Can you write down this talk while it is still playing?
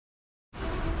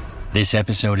This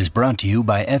episode is brought to you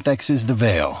by FX's The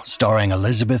Veil, starring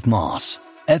Elizabeth Moss.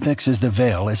 FX's The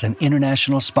Veil is an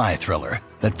international spy thriller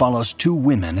that follows two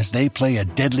women as they play a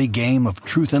deadly game of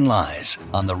truth and lies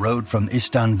on the road from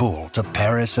Istanbul to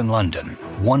Paris and London.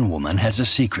 One woman has a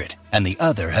secret, and the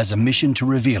other has a mission to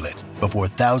reveal it before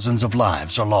thousands of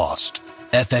lives are lost.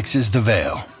 FX's The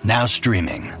Veil, now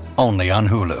streaming, only on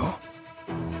Hulu.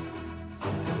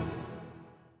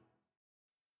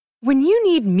 When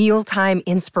you need mealtime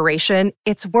inspiration,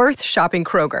 it's worth shopping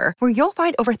Kroger, where you'll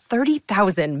find over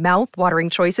 30,000 mouth-watering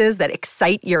choices that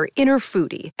excite your inner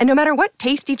foodie. And no matter what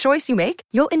tasty choice you make,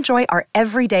 you'll enjoy our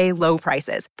everyday low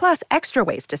prices, plus extra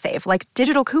ways to save, like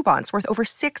digital coupons worth over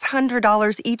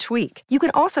 $600 each week. You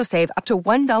can also save up to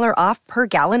 $1 off per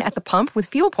gallon at the pump with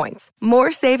fuel points.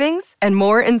 More savings and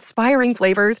more inspiring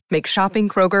flavors make shopping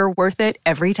Kroger worth it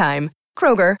every time.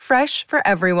 Kroger, fresh for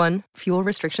everyone. Fuel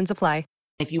restrictions apply.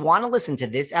 If you want to listen to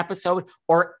this episode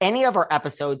or any of our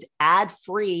episodes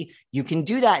ad-free, you can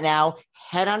do that now.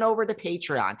 Head on over to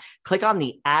Patreon. Click on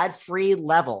the ad-free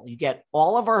level. You get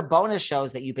all of our bonus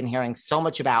shows that you've been hearing so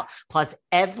much about. Plus,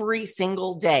 every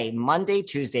single day, Monday,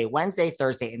 Tuesday, Wednesday,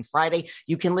 Thursday, and Friday,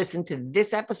 you can listen to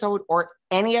this episode or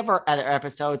any of our other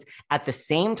episodes at the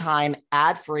same time,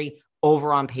 ad-free,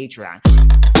 over on Patreon.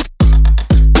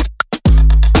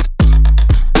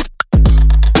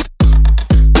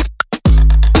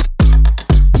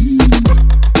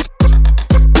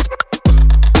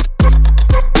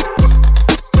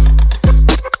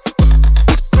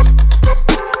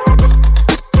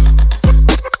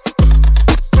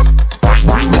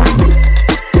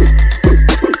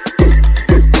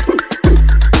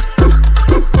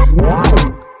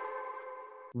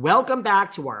 Welcome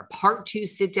back to our part 2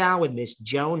 sit down with Miss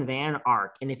Joan Van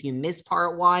Ark. And if you missed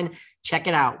part 1, check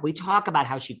it out. We talk about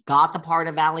how she got the part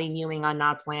of Allie Ewing on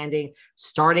Knots Landing,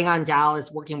 starting on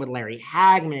Dallas, working with Larry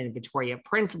Hagman and Victoria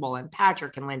Principal and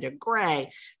Patrick and Linda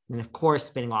Gray. And of course,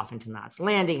 spinning off into Knots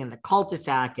Landing and the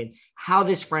Cul-de-sac and how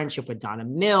this friendship with Donna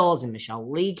Mills and Michelle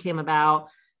Lee came about.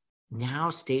 Now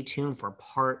stay tuned for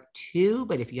part 2.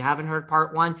 But if you haven't heard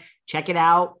part 1, check it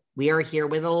out. We are here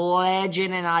with a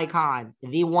legend and icon,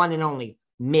 the one and only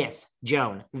Miss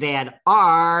Joan Van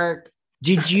Ark.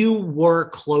 Did you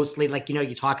work closely? Like,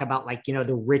 you talk about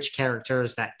the rich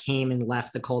characters that came and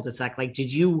left the cul-de-sac. Like,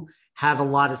 did you have a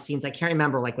lot of scenes? I can't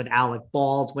remember, with Alec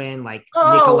Baldwin,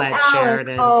 Nicolette Alec.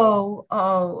 Sheridan.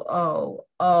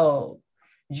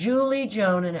 Julie,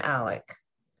 Joan, and Alec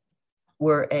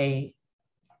were I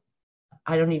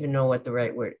don't even know what the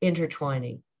right word,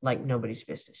 intertwining like nobody's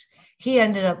business. He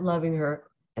ended up loving her,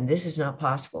 and this is not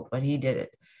possible, but he did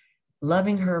it.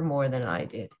 Loving her more than I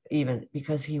did, even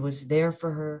because he was there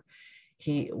for her.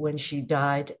 When she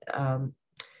died,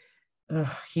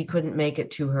 he couldn't make it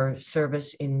to her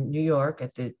service in New York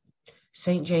at the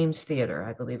St. James Theater,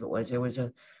 I believe it was. It was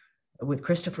with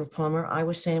Christopher Plummer. I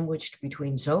was sandwiched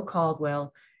between Zoe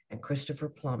Caldwell and Christopher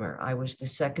Plummer. I was the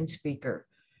second speaker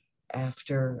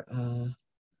after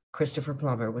Christopher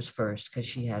Plummer was first, because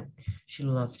she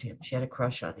loved him. She had a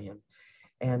crush on him,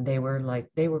 and they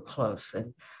were close.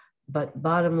 But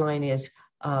bottom line is,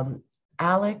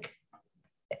 Alec,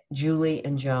 Julie,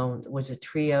 and Joan was a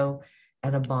trio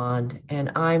and a bond,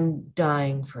 and I'm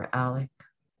dying for Alec.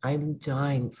 I'm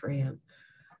dying for him.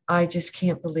 I just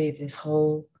can't believe this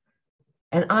whole.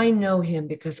 And I know him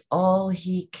because all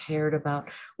he cared about,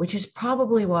 which is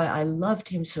probably why I loved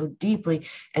him so deeply.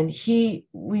 And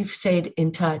we've stayed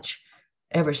in touch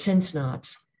ever since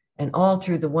Knots, and all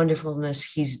through the wonderfulness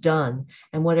he's done,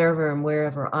 and whatever and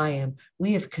wherever I am,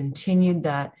 we have continued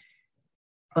that.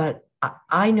 But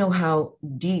I know how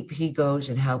deep he goes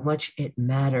and how much it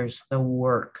matters, the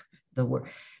work.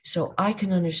 So I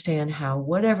can understand how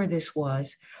whatever this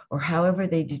was, or however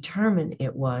they determine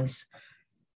it was,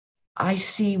 I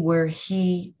see where and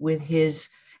he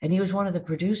was one of the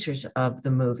producers of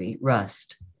the movie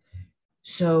Rust.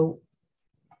 So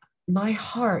my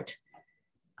heart,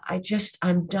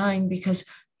 I'm dying, because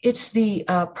it's the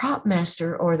prop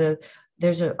master, or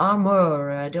there's an armor,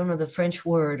 I don't know the French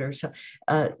word, or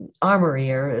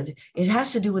armory, or it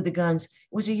has to do with the guns. It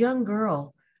was a young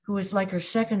girl who was like her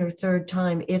second or third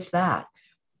time, if that,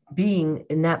 being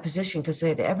in that position, because they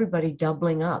had everybody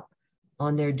doubling up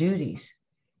on their duties.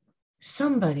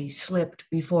 Somebody slipped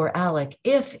before Alec,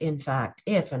 if, and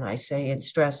I say and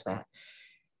stress that,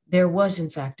 there was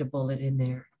in fact a bullet in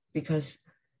there, because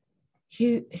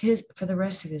for the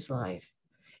rest of his life,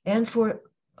 and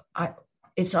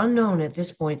it's unknown at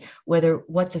this point what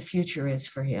the future is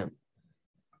for him,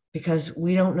 because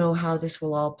we don't know how this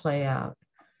will all play out.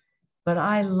 But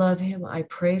I love him. I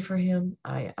pray for him.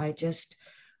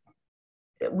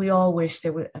 we all wish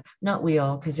there would, not we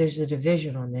all, because there's a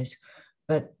division on this,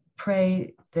 but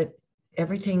pray that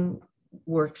everything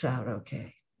works out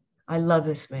okay. I love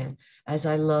this man as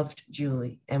I loved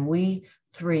Julie. And we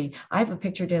three, I have a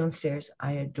picture downstairs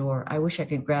I adore. I wish I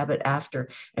could grab it after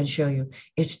and show you.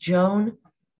 It's Joan,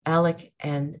 Alec,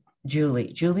 and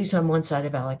Julie. Julie's on one side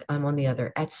of Alec, I'm on the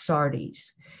other, at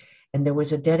Sardi's. And there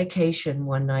was a dedication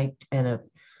one night and a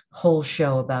whole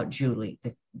show about Julie,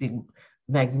 the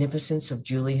magnificence of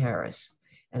Julie Harris.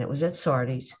 And it was at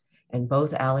Sardi's, and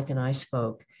both Alec and I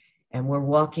spoke. And we're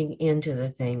walking into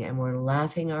the thing and we're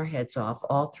laughing our heads off,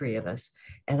 all three of us.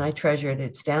 And I treasure it.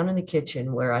 It's down in the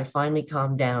kitchen where I finally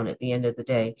calmed down at the end of the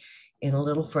day in a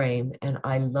little frame. And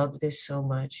I love this so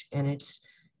much. And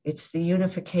it's the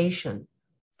unification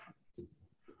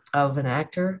of an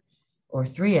actor or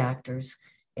three actors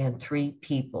and three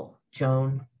people,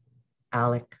 Joan,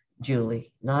 Alec,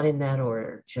 Julie, not in that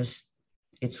order. Just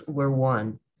we're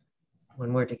one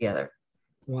when we're together.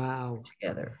 Wow.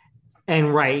 Together.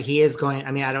 And right, he is going,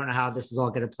 I mean, I don't know how this is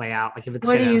all going to play out. Like if it's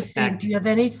what going do to you affect, think? Do you have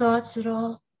any thoughts at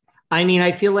all? I mean,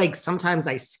 I feel like sometimes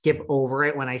I skip over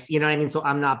it when I see, you know what I mean? So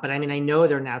I'm not, but I mean, I know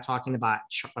they're now talking about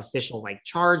official like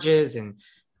charges and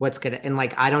what's going to, and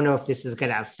like, I don't know if this is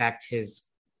going to affect his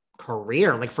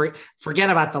career. Like forget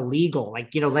about the legal,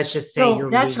 like, you know, let's just say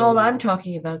you're that's all I'm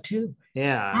talking about too.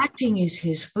 Yeah. Acting is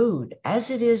his food as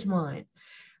it is mine.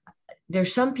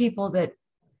 There's some people that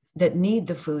need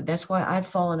the food. That's why I've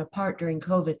fallen apart during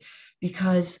COVID,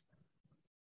 because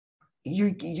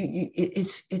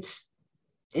it's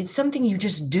something you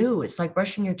just do. It's like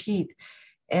brushing your teeth.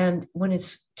 And when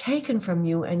it's taken from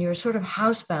you and you're sort of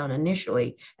housebound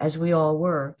initially, as we all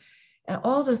were, and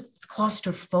all the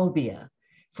claustrophobia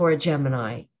for a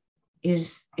Gemini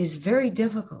is very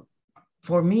difficult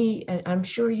for me, and I'm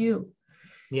sure you.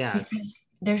 Yes. Because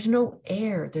there's no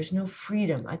air, there's no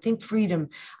freedom. I think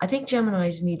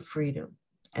Geminis need freedom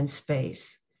and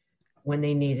space when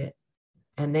they need it.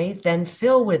 And they then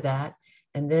fill with that,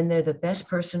 and then they're the best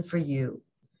person for you.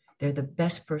 They're the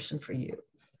best person for you.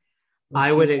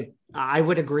 I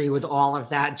would agree with all of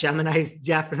that. Geminis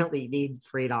definitely need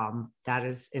freedom. That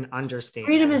is an understatement.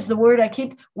 Freedom is the word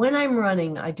when I'm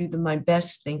running, I do my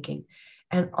best thinking.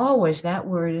 And always that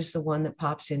word is the one that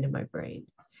pops into my brain.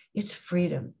 It's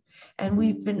freedom. And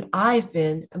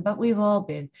but we've all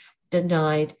been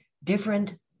denied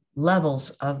different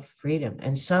levels of freedom,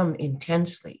 and some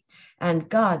intensely. And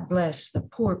God bless the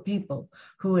poor people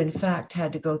who in fact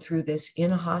had to go through this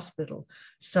in a hospital,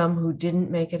 some who didn't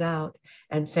make it out,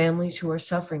 and families who are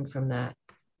suffering from that.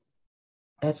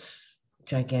 That's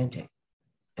gigantic.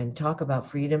 And talk about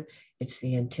freedom, it's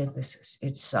the antithesis.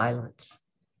 It's silence.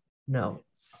 No,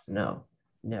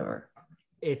 never.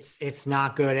 It's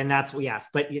not good. And that's, yes.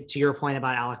 But to your point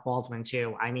about Alec Baldwin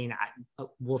too, I mean,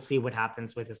 we'll see what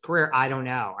happens with his career. I don't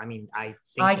know. I mean, I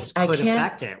think this could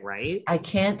affect it, right? I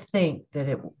can't think that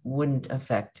it wouldn't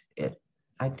affect it.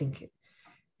 I think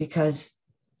because,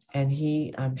 and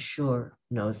he, I'm sure,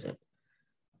 knows it,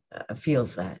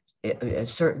 feels that. It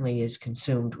certainly is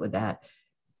consumed with that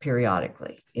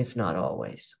periodically, if not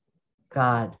always.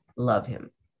 God love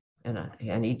him.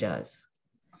 And he does.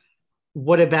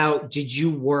 What about, did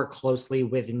you work closely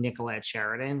with Nicolette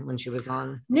Sheridan when she was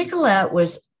on? Nicolette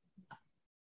was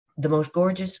the most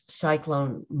gorgeous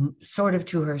cyclone, sort of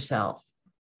to herself.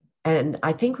 And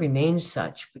I think remains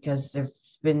such, because there's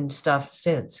been stuff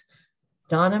since.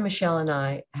 Donna, Michelle, and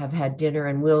I have had dinner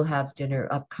and will have dinner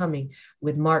upcoming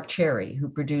with Mark Cherry, who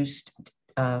produced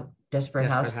Desperate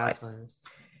Housewives.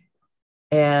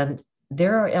 And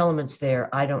there are elements there,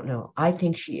 I don't know. I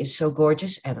think she is so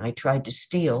gorgeous, and I tried to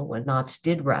steal, when Knots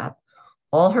did wrap,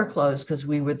 all her clothes, because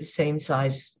we were the same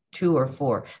size 2 or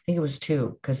 4. I think it was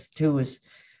 2, because 2 was,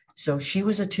 so she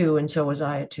was a 2 and so was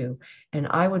I a 2. And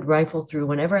I would rifle through,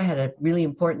 whenever I had a really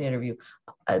important interview,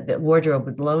 the wardrobe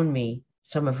would loan me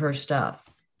some of her stuff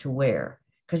to wear,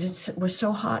 because it was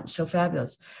so hot and so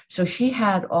fabulous. So she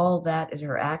had all that at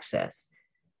her access,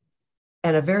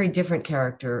 and a very different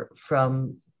character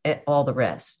from all the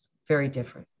rest. Very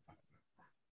different.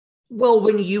 Well,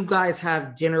 when you guys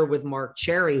have dinner with Mark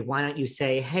Cherry, why don't you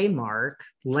say, hey, Mark,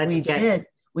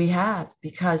 We have,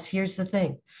 because here's the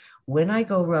thing. When I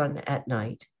go run at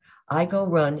night, I go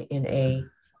run in a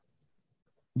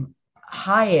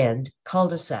high-end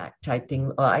cul-de-sac type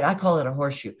thing. I call it a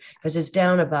horseshoe, because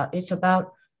it's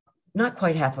about not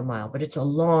quite half a mile, but it's a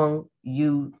long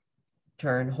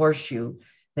U-turn horseshoe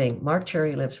thing. Mark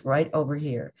Cherry lives right over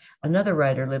here. Another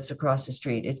writer lives across the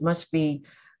street. It must be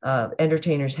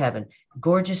entertainer's heaven.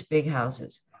 Gorgeous big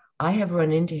houses. I have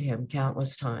run into him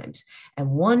countless times. And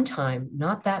one time,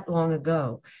 not that long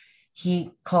ago,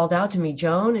 he called out to me,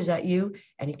 Joan, is that you?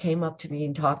 And he came up to me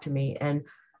and talked to me. And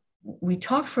we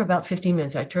talked for about 15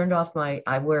 minutes. I turned off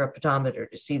I wear a pedometer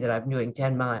to see that I'm doing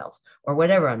 10 miles or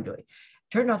whatever I'm doing.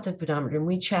 Turned off the pedometer and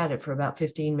we chatted for about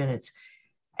 15 minutes.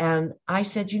 And I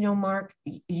said, Mark,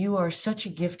 you are such a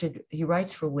gifted, he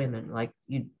writes for women, like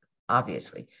you,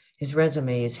 obviously. His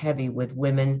resume is heavy with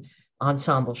women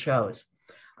ensemble shows.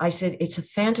 I said, it's a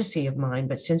fantasy of mine,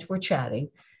 but since we're chatting,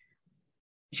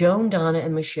 Joan, Donna,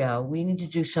 and Michelle, we need to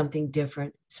do something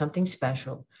different, something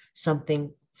special,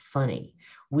 something funny.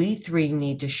 We three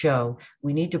need to show,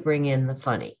 we need to bring in the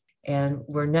funny. And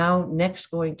we're now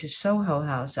next going to Soho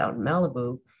House out in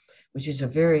Malibu, which is a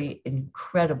very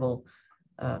incredible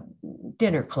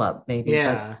dinner club, maybe.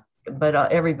 Yeah. But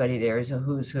everybody there is a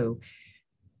who's who.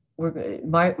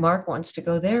 Mark wants to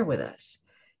go there with us.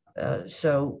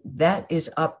 So that is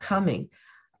upcoming.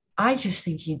 I just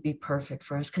think he'd be perfect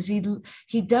for us because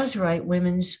he does write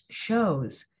women's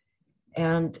shows.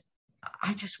 And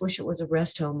I just wish it was a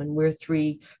rest home and we're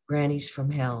three grannies from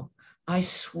hell. I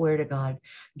swear to God,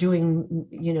 doing,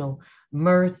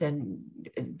 mirth and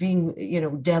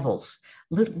being, devils,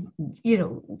 little,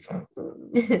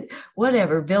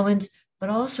 whatever, villains, but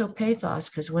also pathos,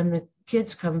 because when the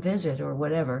kids come visit or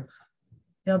whatever,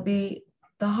 they'll be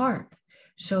the heart.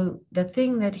 So the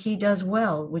thing that he does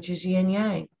well, which is yin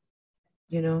yang,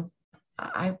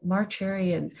 Mark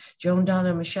Cherry and Joan, Donna,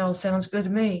 and Michelle sounds good to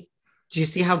me. Do you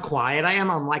see how quiet I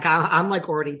am? I'm like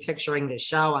already picturing the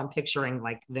show. I'm picturing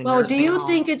like the. Well, do you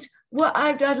think it's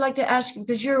I'd like to ask you,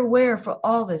 because you're aware for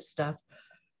all this stuff.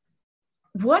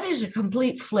 What is a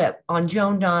complete flip on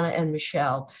Joan, Donna, and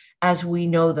Michelle as we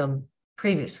know them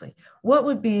previously? What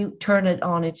would be turn it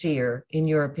on its ear, in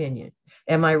your opinion?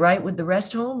 Am I right with the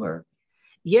rest home or?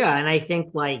 Yeah, and I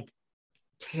think like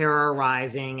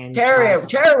terrorizing. And and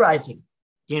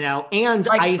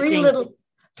like I think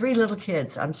three little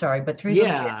kids. I'm sorry, but three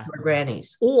little kids were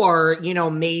grannies. Or,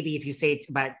 maybe if you say it's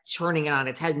about turning it on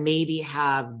its head, maybe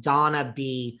have Donna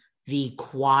be the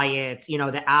quiet,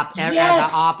 the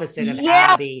opposite of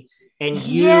Abby, and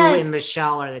you and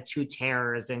Michelle are the two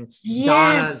terrors, and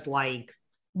Donna's like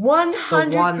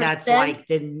 100%. The one that's like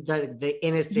the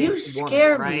innocent you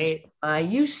scare woman, me, right?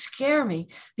 You scare me,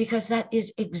 because that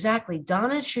is exactly,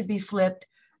 Donna should be flipped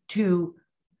to,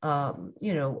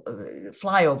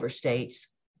 flyover states.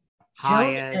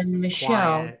 Highest, Joan and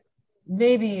Michelle, quiet.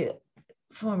 Maybe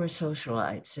former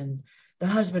socialites, and the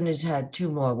husband has had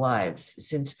 2 more wives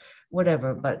since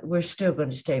whatever, but we're still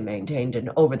going to stay maintained and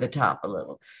over the top a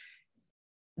little.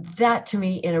 That to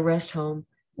me in a rest home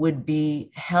would be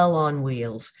hell on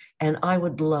wheels. And I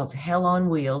would love hell on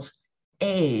wheels,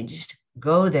 aged,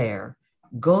 go there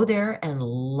and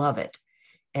love it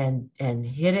and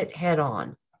hit it head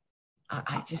on.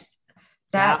 I just,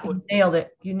 you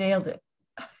nailed it.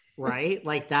 Right?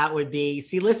 Like that would be,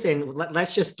 listen,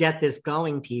 let's just get this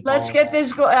going, people. Let's get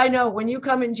this going. I know when you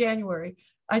come in January,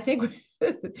 I think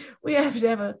we have to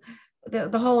have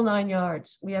the whole 9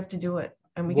 yards. We have to do it.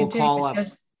 And we'll can tape it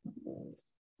just,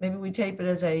 maybe we tape it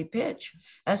as a pitch.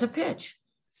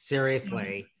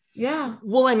 Seriously. Yeah.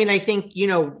 Well, I mean, I think,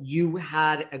 you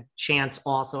had a chance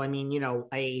also. I mean,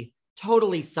 a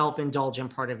totally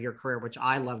self-indulgent part of your career, which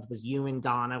I loved, was you and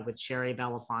Donna with Sherry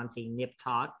Belafonte, Nip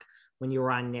Tuck. When you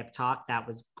were on Nip Tuck, that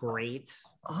was great.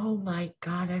 Oh my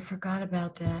God, I forgot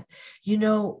about that.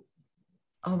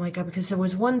 Oh my God, because there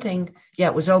was one thing,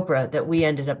 it was Oprah that we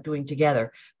ended up doing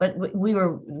together, but we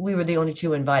were the only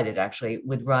 2 invited actually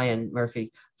with Ryan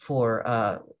Murphy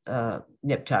for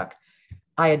Nip Tuck.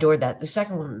 I adored that. The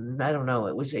second one, I don't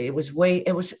know,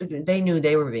 they knew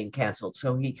they were being canceled.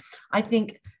 So I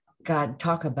think, God,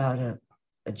 talk about a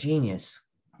genius.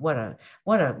 What a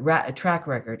track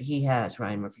record he has,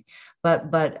 Ryan Murphy.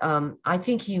 But I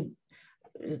think he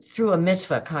threw a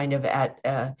mitzvah kind of at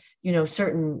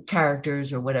certain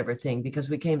characters or whatever thing, because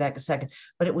we came back a second,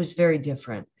 but it was very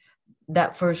different.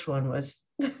 That first one was,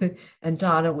 and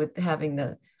Donna with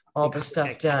having all the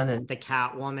stuff done, and the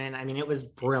Catwoman. I mean, it was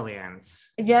brilliant.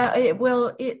 Yeah,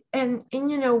 and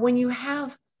when you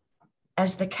have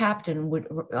as the captain would,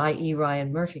 i.e.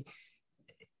 Ryan Murphy,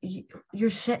 you're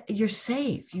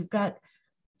safe. You've got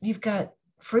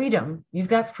freedom. You've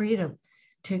got freedom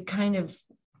to kind of,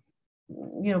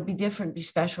 be different, be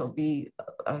special, be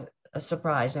a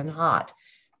surprise, and hot,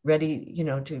 ready,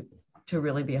 to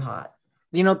really be hot.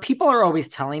 You know, people are always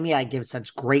telling me I give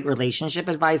such great relationship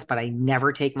advice, but I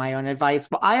never take my own advice.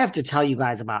 Well, I have to tell you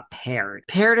guys about Paired.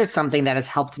 Paired is something that has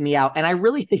helped me out, and I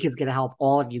really think is going to help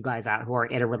all of you guys out who are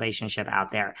in a relationship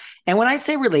out there. And when I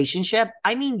say relationship,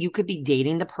 I mean you could be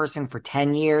dating the person for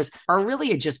 10 years, or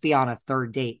really just be on a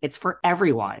third date. It's for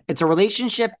everyone. It's a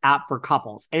relationship app for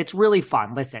couples, and it's really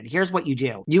fun. Listen, here's what you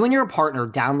do. You and your partner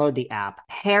download the app,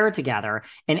 pair together,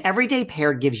 and every day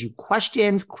Paired gives you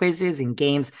questions, quizzes, and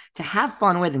games to have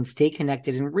fun with and stay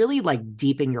connected and really like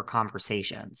deepen your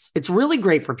conversations. It's really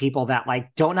great for people that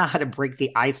like don't know how to break the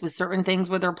ice with certain things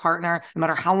with their partner, no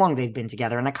matter how long they've been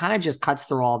together. And it kind of just cuts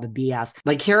through all the BS.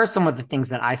 Like, here are some of the things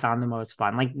that I found the most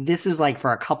fun. Like, this is like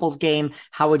for a couples game.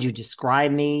 How would you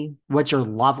describe me? What's your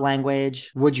love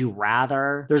language? Would you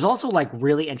rather? There's also like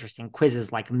really interesting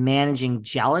quizzes like managing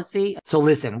jealousy. So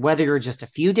listen, whether you're just a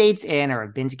few dates in or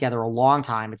have been together a long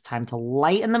time, it's time to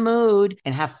lighten the mood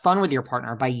and have fun with your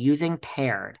partner by using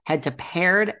Paired. Head to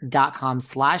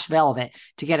paired.com/velvet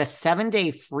to get a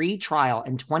 7-day free trial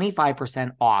and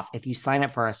 25% off if you sign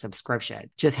up for a subscription.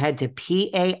 Just head to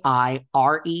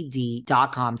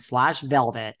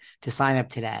paired.com/velvet to sign up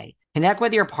today. Connect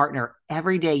with your partner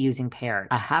every day using Paired.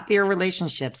 A happier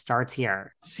relationship starts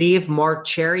here. See if Mark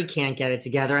Cherry can't get it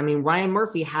together. I mean, Ryan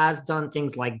Murphy has done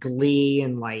things like Glee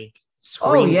and like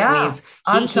Scream Queens.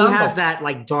 He has that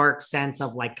like dark sense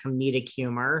of like comedic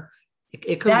humor.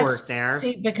 It could work there.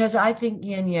 See, because I think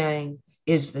yin yang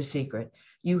is the secret.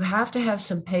 You have to have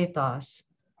some pathos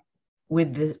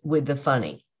with the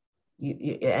funny,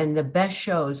 and the best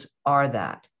shows are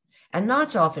that. And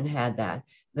Knots often had that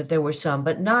there were some,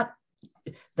 but not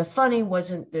the funny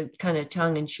wasn't the kind of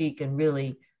tongue in cheek and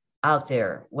really out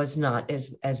there, was not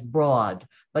as broad,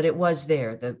 but it was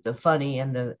there, the funny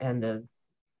and the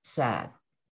sad.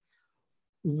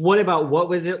 What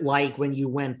was it like when you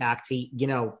went back to, you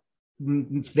know,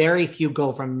 very few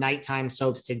go from nighttime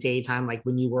soaps to daytime, like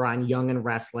when you were on Young and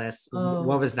Restless.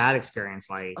 What was that experience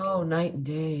like? Oh, night and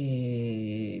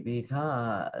day,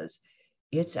 because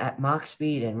it's at Mach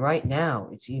speed. And right now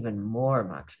it's even more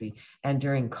Mach speed. And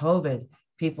during COVID,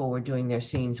 people were doing their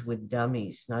scenes with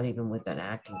dummies, not even with an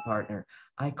acting partner.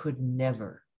 I could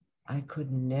never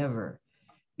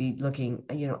be looking,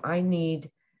 you know, I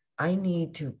need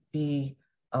to be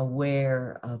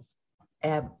aware of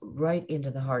right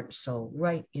into the heart and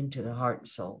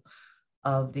soul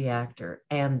of the actor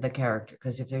and the character.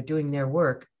 Because if they're doing their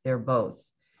work, they're both,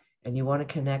 and you want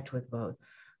to connect with both.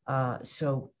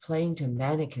 So playing to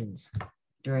mannequins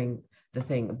during the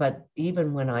thing. But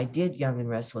even when I did Young and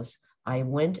Restless, I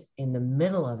went in the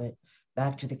middle of it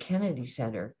back to the Kennedy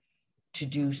Center to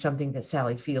do something that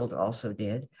Sally Field also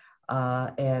did.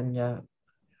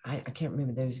 I can't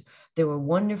remember. There were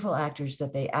wonderful actors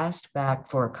that they asked back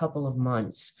for a couple of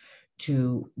months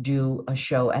to do a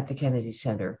show at the Kennedy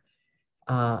Center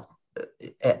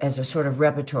as a sort of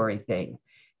repertory thing.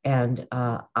 And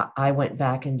I went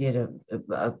back and did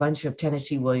a bunch of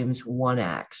Tennessee Williams one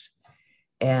acts.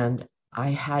 And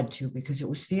I had to, because it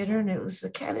was theater and it was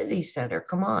the Kennedy Center.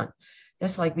 Come on.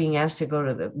 That's like being asked to go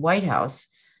to the White House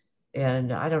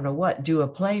and I don't know what, do a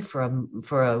play for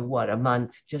a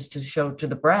month just to show to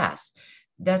the brass.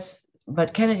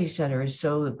 But Kennedy Center is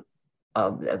so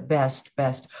best.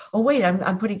 Oh wait,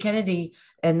 I'm putting Kennedy,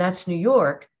 and that's New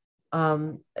York.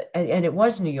 And it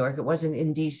was New York. It wasn't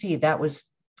in DC. That was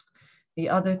the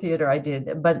other theater I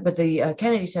did. But the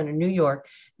Kennedy Center, New York.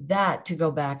 That, to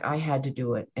go back, I had to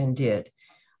do it and did.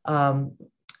 But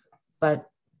I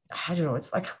don't know.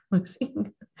 It's like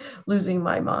losing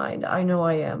my mind. I know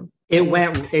I am.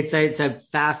 It's a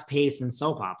fast pace in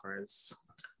soap operas.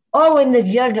 Oh, and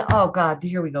God,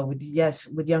 here we go with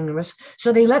Young and Restless.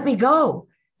 So they let me go.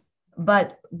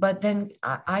 But then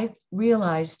I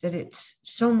realized that it's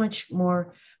so much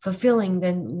more fulfilling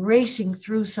than racing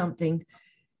through something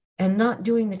and not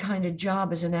doing the kind of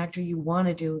job as an actor you want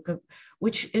to do,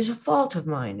 which is a fault of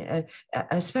mine,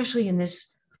 especially in this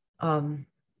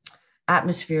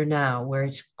atmosphere now where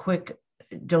it's quick.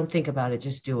 Don't think about it,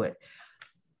 just do it.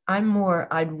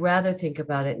 I'd rather think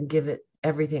about it and give it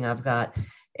everything I've got.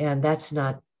 And that's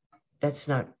not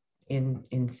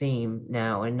in theme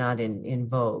now and not in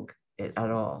vogue at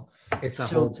all. It's a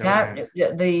whole different.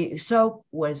 The soap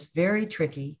was very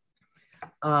tricky.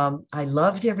 I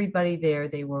loved everybody there.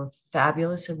 They were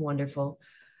fabulous and wonderful.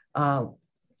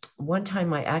 One time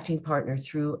my acting partner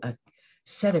threw a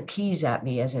set of keys at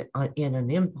me in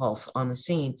an impulse on the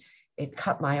scene. It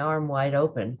cut my arm wide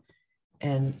open.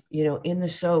 And, you know, in the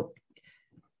soap,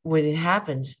 when it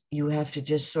happens, you have to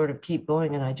just sort of keep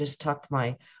going. And I just tucked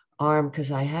my arm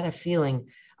because I had a feeling,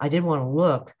 I didn't want to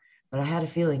look, but I had a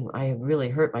feeling I really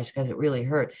hurt myself because it really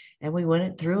hurt. And we went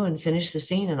it through and finished the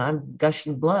scene, and I'm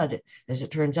gushing blood. As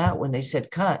it turns out, when they said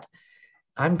cut,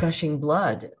 I'm gushing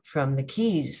blood from the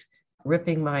keys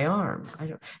ripping my arm.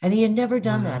 And he had never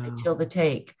done that until the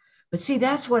take. But see,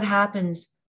 that's what happens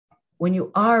when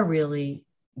you are really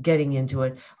getting into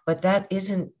it. But that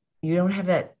isn't, you don't have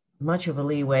that much of a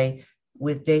leeway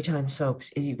with daytime soaps.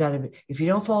 You got to, if you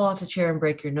don't fall off the chair and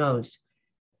break your nose,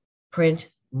 print,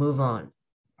 move on.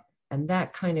 And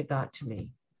that kind of got to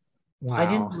me.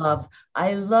 Wow.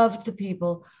 I loved the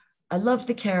people. I loved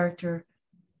the character.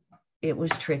 It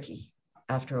was tricky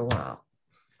after a while.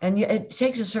 And it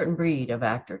takes a certain breed of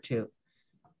actor too.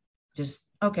 Just,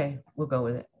 okay, we'll go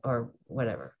with it or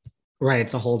whatever. Right.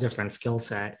 It's a whole different skill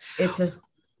set. It's just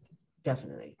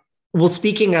definitely. Well,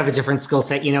 speaking of a different skill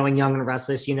set, in Young and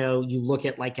Restless, you look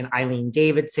at like an Eileen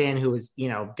Davidson, who has,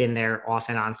 been there off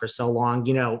and on for so long.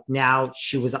 Now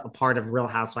she was a part of Real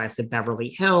Housewives of Beverly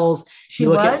Hills. She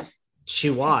was? She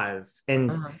was.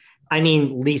 And I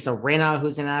mean, Lisa Rinna,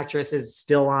 who's an actress, is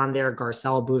still on there.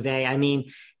 Garcelle Bouvet. I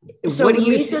mean, so what do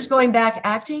you Lisa's going back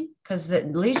acting? Because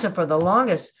Lisa, for the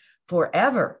longest,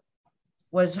 forever,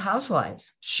 was Housewives.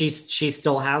 She's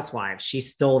still Housewives. She's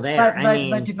still there.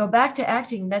 But to go back to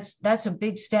acting, that's a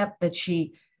big step that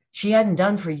she hadn't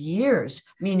done for years.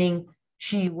 Meaning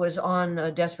she was on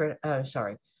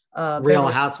Real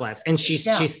Housewives, and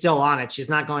she's still on it. She's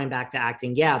not going back to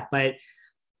acting yet. But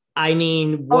I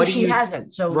mean, she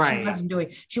hasn't. So right.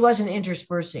 She wasn't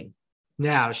interspersing.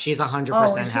 No, she's 100%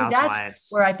 Housewives.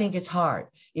 That's where I think it's hard.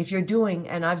 If you're doing,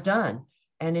 and I've done.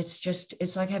 And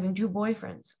it's like having two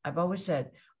boyfriends. I've always said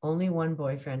only one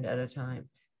boyfriend at a time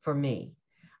for me.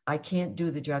 I can't do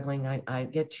the juggling. I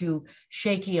get too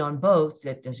shaky on both.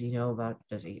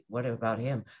 What about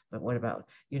him? But what about,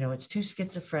 it's too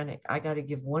schizophrenic. I got to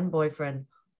give one boyfriend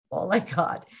all I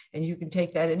got. And you can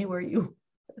take that anywhere you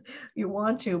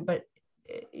want to, but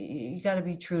you got to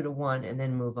be true to one and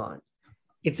then move on.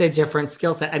 It's a different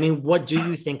skill set. I mean, what do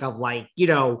you think of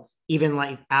even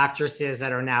like actresses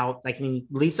that are now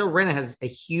Lisa Rinna has a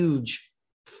huge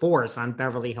force on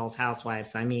Beverly Hills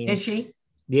Housewives. I mean, is she?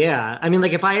 Yeah. I mean,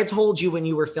 like if I had told you when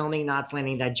you were filming Knots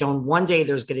Landing that, Joan, one day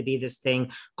there's going to be this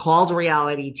thing called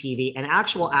reality TV and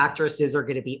actual actresses are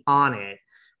going to be on it,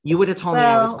 you would have told me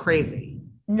I was crazy.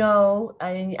 No,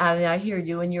 I hear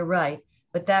you and you're right.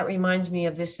 But that reminds me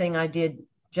of this thing I did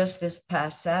just this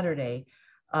past Saturday.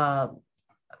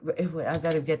 I've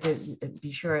got to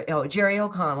be sure. Oh, Jerry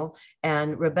O'Connell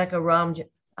and Rebecca Rom.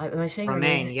 Am I saying her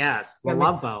name? Yes. The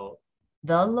Love Boat.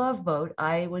 The Love Boat.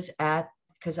 I was at,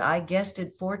 because I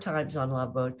guested 4 times on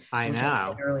Love Boat. I know. I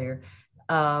said earlier.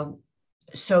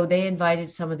 So they invited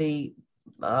some of the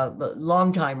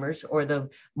long timers or the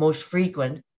most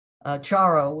frequent.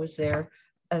 Charo was there,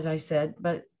 as I said,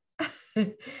 but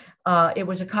it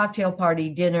was a cocktail party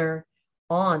dinner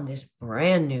on this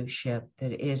brand new ship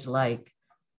that is like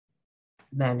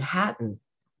Manhattan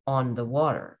on the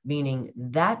water, meaning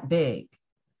that big,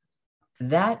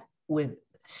 that with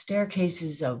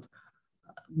staircases of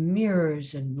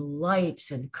mirrors and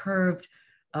lights and curved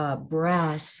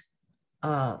brass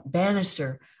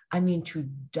banister. I mean, to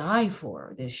die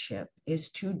for. This ship is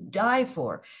to die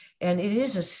for. And it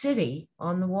is a city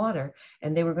on the water.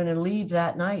 And they were going to leave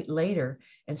that night later.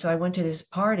 And so I went to this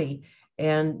party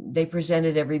and they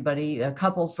presented everybody, a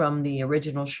couple from the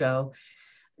original show.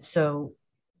 So,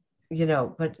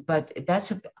 but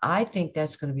I think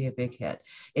that's going to be a big hit.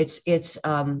 It's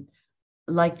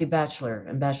like The Bachelor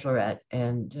and Bachelorette,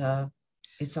 and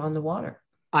it's on the water.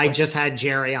 I just had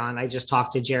Jerry on. I just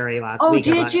talked to Jerry last week.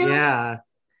 Oh, did you? Yeah.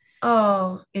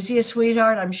 Oh, is he a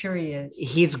sweetheart? I'm sure he is.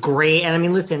 He's great. And I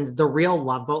mean, listen, the Real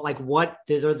Love Boat,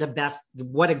 they're the best.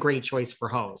 What a great choice for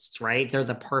hosts, right? They're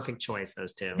the perfect choice,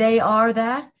 those two. They are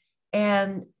that.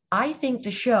 And I think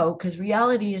the show, because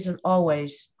reality isn't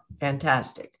always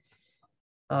fantastic.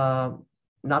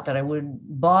 Not that I would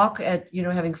balk at,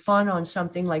 having fun on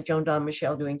something like Joan Don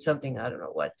Michelle doing something, I don't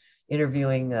know what,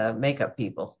 interviewing makeup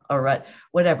people or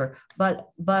whatever. But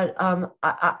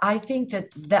I think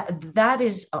that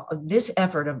is this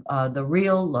effort of the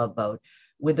Real Love Boat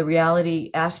with the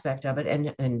reality aspect of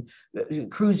it and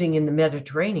cruising in the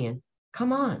Mediterranean.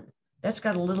 Come on, that's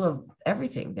got a little of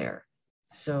everything there.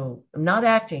 So I'm not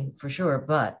acting for sure,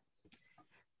 but.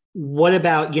 What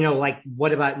about,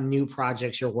 what about new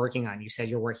projects you're working on? You said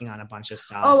you're working on a bunch of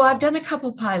stuff. Oh, I've done a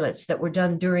couple pilots that were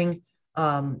done during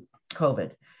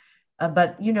COVID.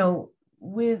 But,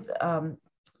 with,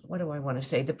 what do I want to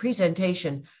say? The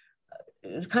presentation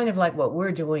is kind of like what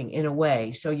we're doing in a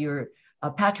way. So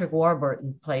Patrick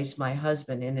Warburton plays my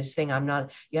husband in this thing. You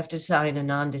have to sign a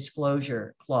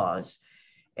non-disclosure clause.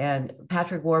 And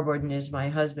Patrick Warburton is my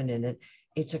husband in it.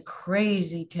 It's a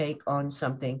crazy take on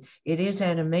something. It is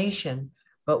animation,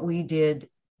 but we did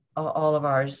all of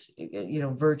ours,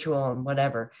 virtual and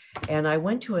whatever. And I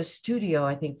went to a studio,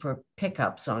 I think, for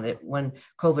pickups on it when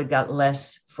COVID got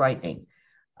less frightening.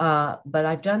 But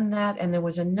I've done that. And there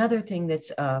was another thing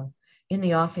that's in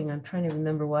the offing. I'm trying to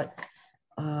remember what.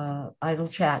 Idle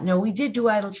Chat. No, we did do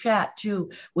Idle Chat too,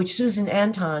 which Susan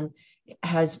Anton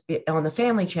has on the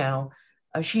Family Channel.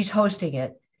 She's hosting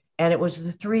it, and it was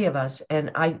the three of us.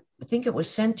 And I think it was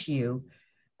sent to you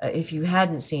if you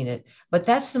hadn't seen it. But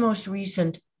that's the most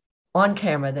recent on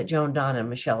camera that Joan, Donna, and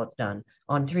Michelle have done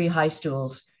on 3 high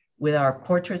stools with our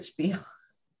portraits behind.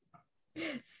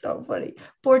 So funny.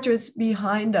 Portraits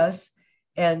behind us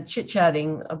and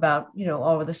chit-chatting about,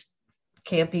 all of this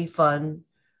campy fun,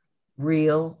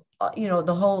 real,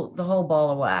 the whole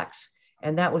ball of wax.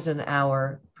 And that was an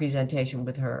hour presentation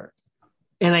with her.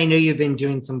 And I know you've been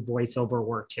doing some voiceover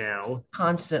work too.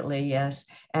 Constantly, yes.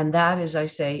 And that, as I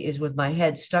say, is with my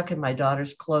head stuck in my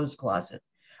daughter's clothes closet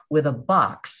with a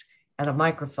box and a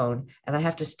microphone. And I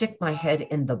have to stick my head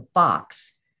in the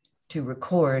box to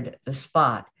record the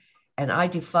spot. And I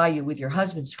defy you with your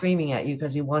husband screaming at you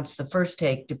because he wants the first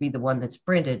take to be the one that's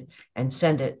printed and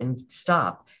send it and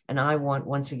stop. And I want,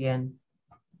 once again,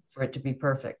 for it to be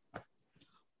perfect.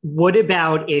 What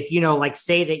about if,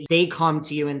 say that they come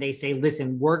to you and they say,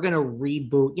 listen, we're going to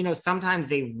reboot, sometimes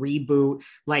they reboot,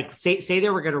 like say they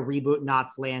were going to reboot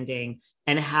Knots Landing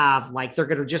and have they're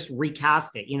going to just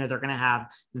recast it. They're going to have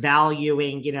Val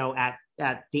Ewing,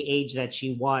 at the age that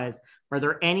she was. Are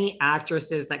there any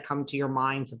actresses that come to your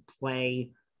mind to play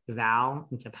Val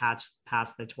and to pass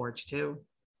the torch to?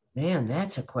 Man,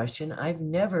 that's a question I've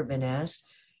never been asked.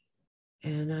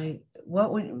 And the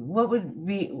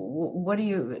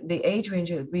age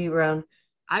range would be around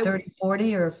 30,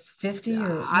 40 or 50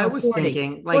 or I was 40,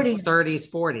 thinking 40.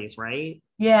 30s, 40s, right?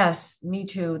 Yes, me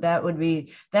too.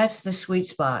 That's the sweet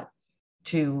spot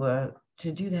to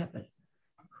do that. But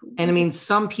and I mean,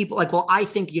 some people I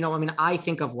think, I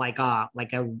think of a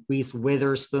Reese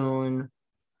Witherspoon.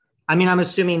 I mean, I'm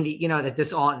assuming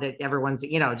that everyone's,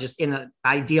 just in an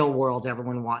ideal world,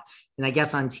 everyone wants, and I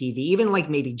guess on TV, even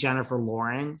maybe Jennifer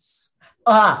Lawrence.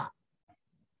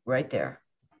 Right there.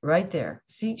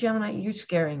 See, Gemini, you're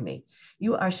scaring me.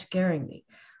 You are scaring me.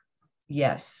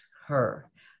 Yes, her.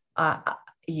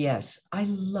 Yes, I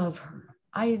love her.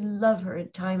 I love her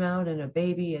at Time Out and a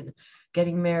baby and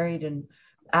getting married and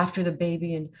after the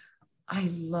baby. And I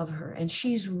love her. And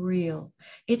she's real.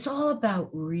 It's all about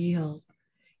real.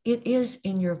 It is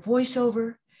in your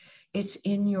voiceover, it's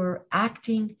in your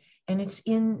acting, and it's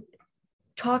in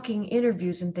talking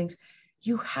interviews and things.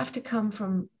 You have to come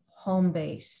from home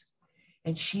base.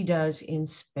 And she does in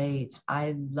spades.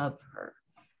 I love her.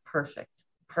 Perfect.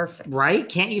 Right?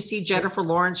 Can't you see Jennifer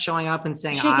Lawrence showing up and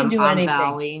saying, she can do anything.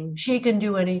 Valley? She can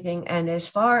do anything. And as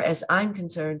far as I'm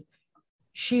concerned,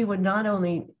 she would not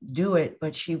only do it,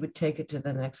 but she would take it to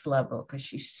the next level because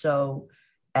she's so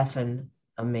effing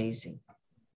amazing.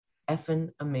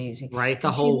 Right? The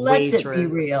and whole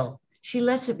waitress. She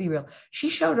lets it be real. She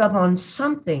showed up on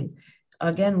something,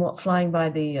 again, flying by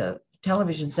the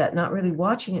television set, not really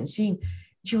watching it and seeing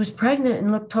she was pregnant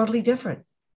and looked totally different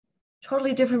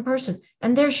person.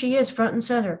 And there she is, front and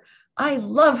center. I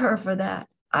love her for that.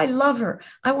 I love her.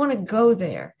 I want to go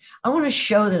there. I want to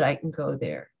show that I can go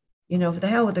there. For the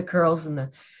hell with the curls and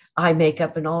the eye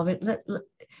makeup and all of it.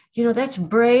 That's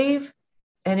brave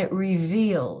and it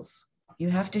reveals. You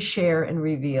have to share and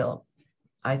reveal,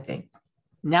 I think.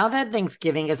 Now that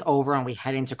Thanksgiving is over and we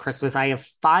head into Christmas, I have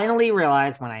finally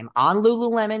realized when I'm on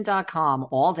Lululemon.com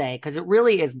all day, because it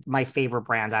really is my favorite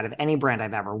brand out of any brand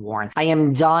I've ever worn, I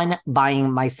am done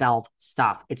buying myself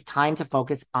stuff. It's time to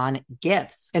focus on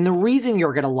gifts. And the reason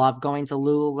you're going to love going to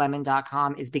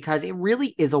Lululemon.com is because it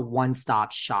really is a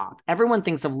one-stop shop. Everyone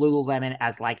thinks of Lululemon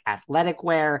as athletic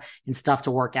wear and stuff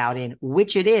to work out in,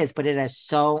 which it is, but it has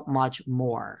so much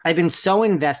more. I've been so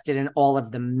invested in all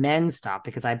of the men's stuff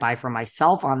because I buy for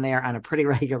myself on there on a pretty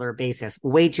regular basis,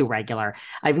 way too regular.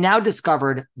 I've now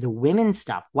discovered the women's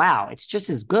stuff. Wow, it's just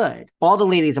as good. All the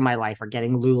ladies in my life are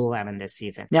getting Lululemon this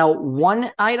season. Now,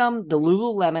 one item, the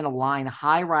Lululemon Align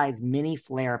high-rise mini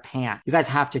flare pant. You guys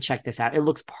have to check this out. It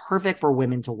looks perfect for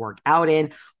women to work out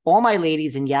in. All my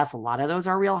ladies, and yes, a lot of those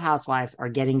are Real Housewives, are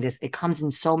getting this. It comes in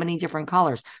so many different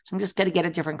colors. So I'm just going to get a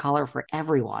different color for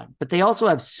everyone. But they also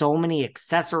have so many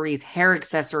accessories, hair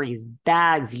accessories,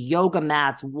 bags, yoga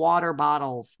mats, water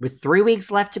bottles. With 3 weeks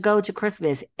left to go to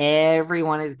Christmas,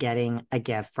 everyone is getting a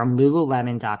gift from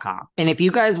Lululemon.com. And if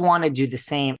you guys want to do the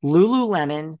same,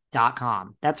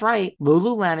 Lululemon.com. That's right,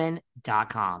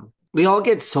 Lululemon.com. We all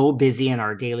get so busy in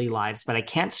our daily lives, but I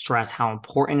can't stress how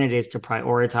important it is to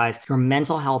prioritize your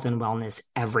mental health and wellness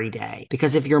every day.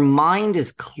 Because if your mind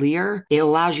is clear, it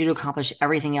allows you to accomplish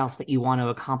everything else that you want to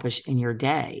accomplish in your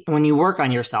day. And when you work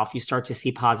on yourself, you start to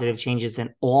see positive changes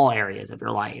in all areas of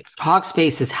your life.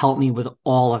 Talkspace has helped me with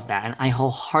all of that, and I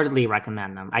wholeheartedly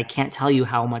recommend them. I can't tell you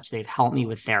how much they've helped me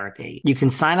with therapy. You can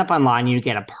sign up online, you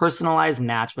get a personalized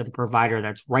match with a provider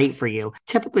that's right for you,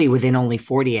 typically within only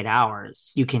 48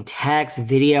 hours. You can text,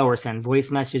 video, or send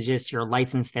voice messages to your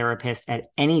licensed therapist at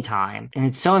any time. And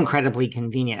it's so incredibly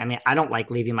convenient. I mean, I don't like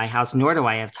leaving my house, nor do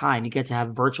I have time. You get to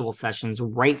have virtual sessions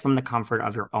right from the comfort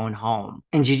of your own home.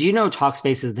 And did you know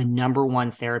Talkspace is the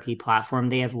 #1 therapy platform?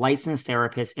 They have licensed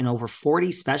therapists in over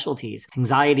 40 specialties: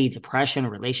 anxiety, depression,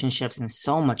 relationships, and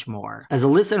so much more. As a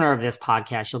listener of this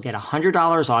podcast, you'll get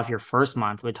 $100 off your first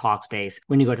month with Talkspace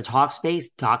when you go to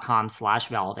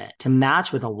Talkspace.com/velvet. To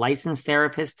match with a licensed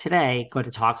therapist today, go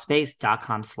to Talkspace.com/velvet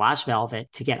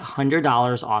to get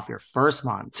 $100 off your first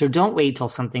month. So don't wait till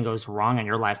something goes wrong in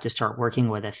your life to start working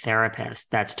with a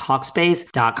therapist. That's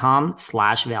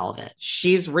Talkspace.com/velvet.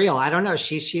 She's real. I don't know.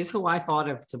 She's who I thought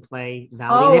of to play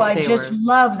Valley. Oh, I just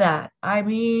love that. I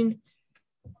mean,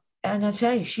 and I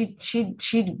say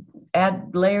she'd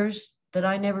add layers that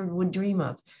I never would dream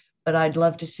of, but I'd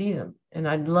love to see them. And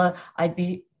I'd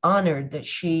be honored that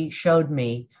she showed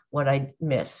me what I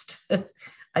missed.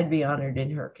 I'd be honored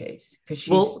in her case because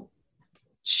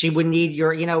she would need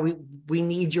your, we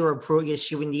need your approval.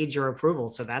 She would need your approval.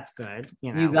 So that's good.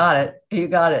 You got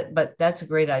it. But that's a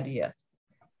great idea.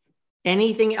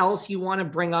 Anything else you want to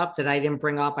bring up that I didn't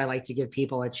bring up? I like to give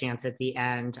people a chance at the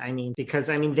end.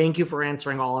 Thank you for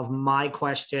answering all of my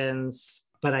questions,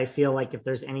 but I feel like if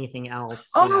there's anything else.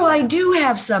 I do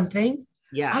have something.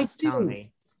 Yes, tell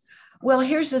me. Well,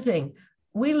 here's the thing.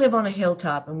 We live on a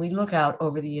hilltop and we look out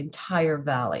over the entire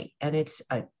valley, and it's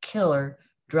a killer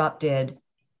drop dead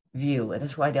view. And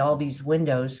that's why all these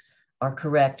windows are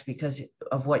correct, because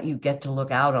of what you get to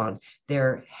look out on.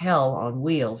 They're hell on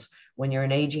wheels when you're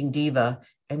an aging diva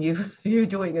and you're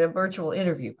doing a virtual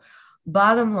interview.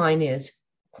 Bottom line is,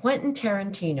 Quentin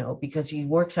Tarantino, because he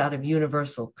works out of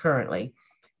Universal currently,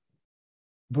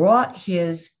 brought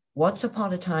his Once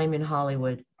Upon a Time in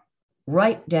Hollywood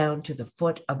right down to the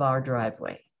foot of our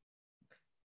driveway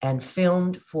and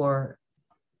filmed for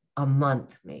a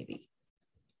month maybe,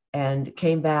 and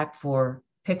came back for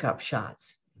pickup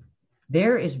shots.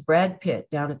 There is Brad Pitt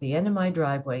down at the end of my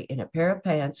driveway in a pair of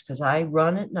pants, because I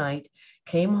run at night,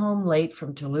 came home late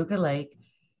from Toluca Lake,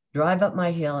 drive up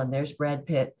my hill, and there's Brad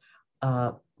Pitt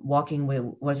walking with,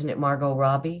 wasn't it Margot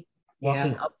Robbie?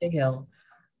 Walking up the hill.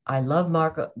 I love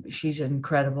Margot. She's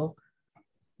incredible,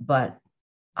 but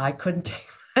I couldn't take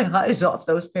my eyes off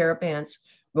those pair of pants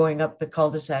going up the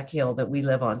cul-de-sac hill that we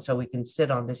live on so we can sit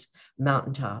on this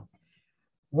mountaintop.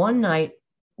 One night,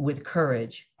 with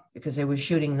courage, because they were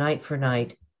shooting night for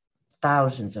night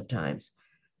thousands of times,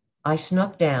 I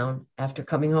snuck down after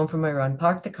coming home from my run,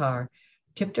 parked the car,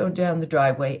 tiptoed down the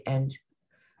driveway, and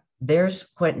there's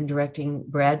Quentin directing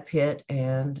Brad Pitt,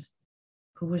 and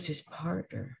who was his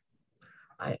partner?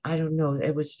 I don't know.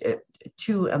 It was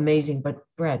too amazing, but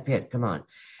Brad Pitt, come on.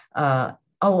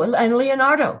 And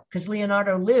Leonardo, because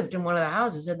Leonardo lived in one of the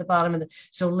houses at the bottom of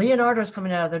so Leonardo's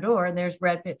coming out of the door, and there's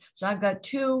Brad Pitt. So I've got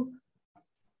two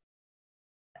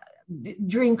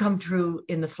dream come true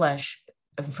in the flesh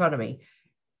in front of me.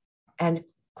 And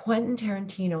Quentin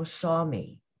Tarantino saw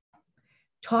me,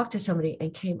 talked to somebody,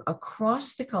 and came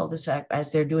across the cul-de-sac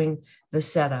as they're doing the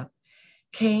setup,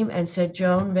 came and said,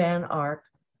 "Joan Van Ark,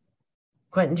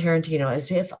 Quentin Tarantino,"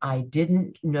 as if I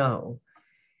didn't know.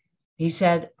 He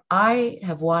said, "I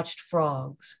have watched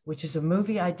Frogs," which is a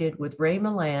movie I did with Ray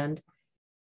Milland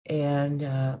and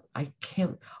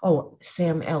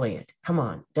Sam Elliott. Come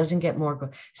on, doesn't get more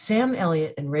good. Sam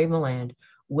Elliott and Ray Milland,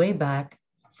 way back,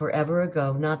 forever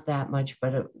ago, not that much,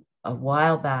 but a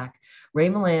while back. Ray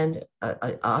Milland,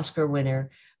 an Oscar winner,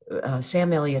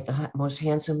 Sam Elliott, the most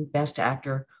handsome, best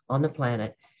actor on the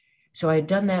planet. So I had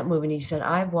done that movie, and he said,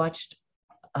 "I've watched,"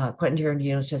 Quentin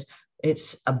Tarantino says,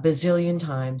 "it's a bazillion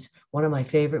times, one of my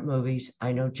favorite movies.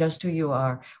 I know just who you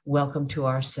are. Welcome to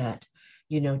our set."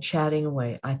 Chatting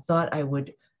away. I thought I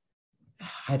would,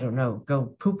 I don't know,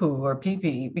 go poo-poo or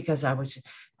pee-pee, because I was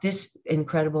this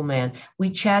incredible man. We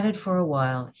chatted for a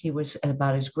while. He was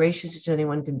about as gracious as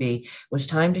anyone can be. It was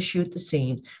time to shoot the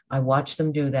scene. I watched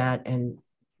them do that and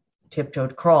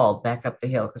crawled back up the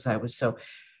hill because I was so.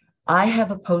 I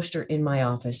have a poster in my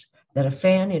office that a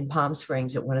fan in Palm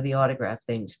Springs at one of the autograph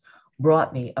things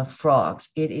brought me of Frogs.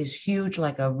 It is huge,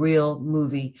 like a real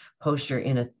movie poster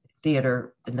in a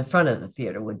theater, in the front of the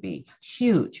theater would be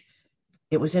huge.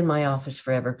 it was in my office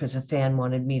forever because a fan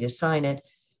wanted me to sign it.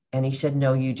 And he said,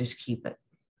 no, you just keep it.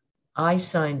 I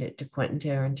signed it to Quentin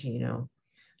Tarantino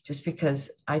just because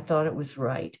I thought it was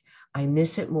right. I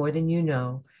miss it more than you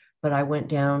know, but I went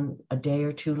down a day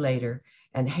or two later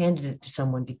and handed it to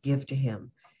someone to give to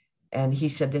him. And he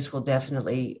said, this will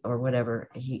definitely, or whatever,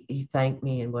 he thanked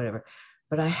me and whatever.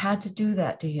 But I had to do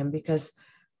that to him because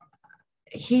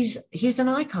he's an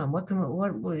icon. What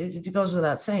it goes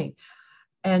without saying.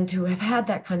 And to have had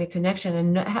that kind of connection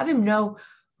and have him know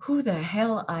who the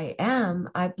hell I am,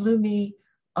 I blew me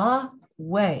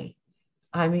away.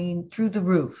 I mean, through the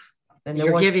roof. And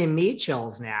you're giving me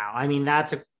chills now. I mean,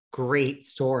 that's a great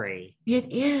story.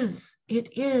 It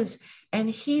is. And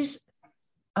he's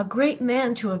a great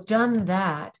man to have done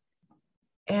that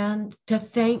and to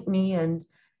thank me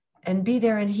and be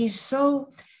there. And he's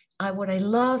so, what I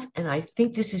love, and I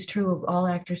think this is true of all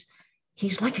actors,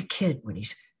 he's like a kid when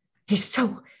he's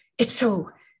so, it's so,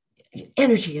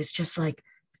 energy is just like,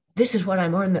 this is what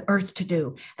I'm on the earth to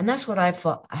do. And that's what I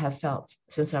have felt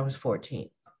since I was 14.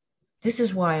 This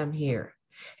is why I'm here.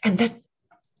 And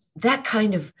that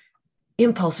kind of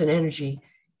impulse and energy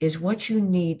is what you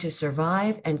need to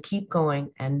survive and keep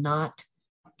going and not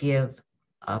give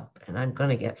up. And I'm going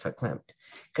to get verklempt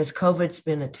because COVID's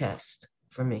been a test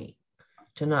for me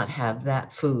to not have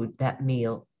that food, that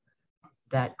meal,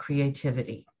 that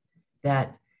creativity,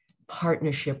 that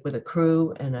partnership with a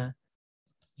crew and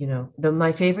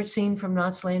my favorite scene from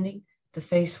Knots Landing, the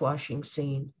face washing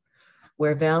scene,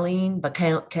 where Valine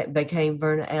became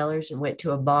Verna Ehlers and went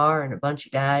to a bar and a bunch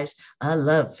of guys. I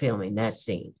love filming that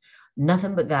scene.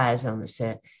 Nothing but guys on the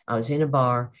set. I was in a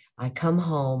bar. I come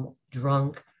home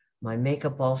drunk, my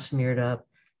makeup all smeared up.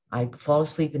 I fall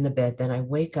asleep in the bed. Then I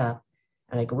wake up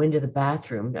and I go into the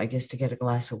bathroom, I guess to get a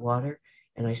glass of water.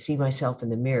 And I see myself in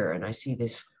the mirror and I see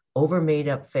this over made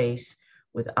up face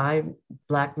with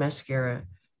black mascara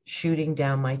shooting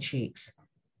down my cheeks.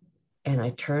 And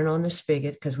I turn on the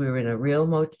spigot because we were in a real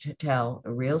motel,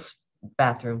 a real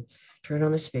bathroom, turn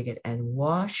on the spigot and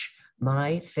wash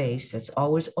my face that's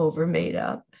always over made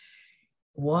up,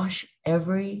 wash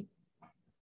every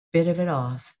bit of it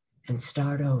off and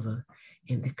start over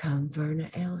and become Verna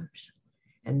Ehlers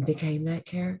and became that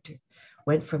character.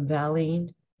 Went from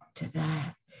Valine to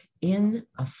that in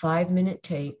a 5-minute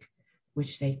take,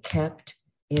 which they kept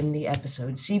in the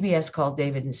episode. CBS called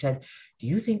David and said, do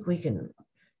you think we can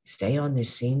stay on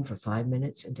this scene for 5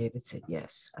 minutes? And David said,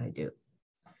 yes, I do.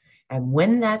 And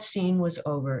when that scene was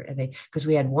over, and because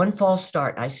we had one false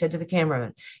start, I said to the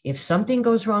cameraman, if something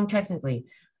goes wrong technically,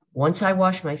 once I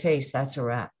wash my face, that's a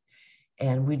wrap.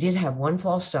 And we did have one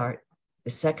false start.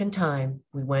 The second time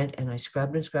we went and I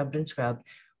scrubbed and scrubbed and scrubbed.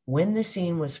 When the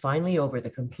scene was finally over, the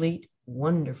complete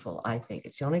wonderful, I think,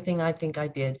 it's the only thing I think I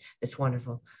did that's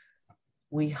wonderful.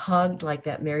 We hugged like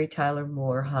that Mary Tyler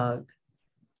Moore hug.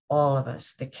 All of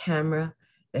us, the camera,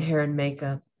 the hair and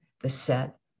makeup, the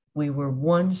set, we were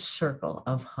one circle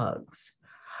of hugs.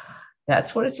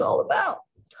 That's what it's all about.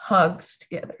 Hugs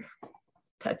together.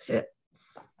 That's it.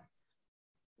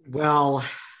 Well,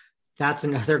 that's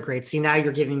another great scene. Now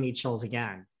you're giving me chills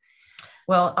again.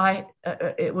 Well,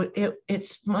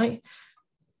 it's my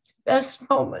best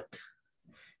moment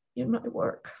in my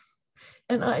work.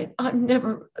 And I'm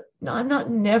not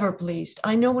never pleased.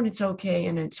 I know when it's okay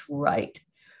and it's right.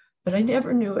 But I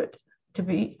never knew it to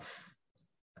be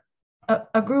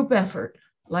a group effort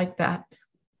like that,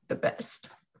 the best.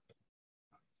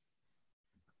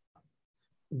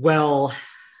 Well,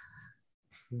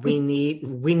 we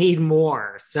need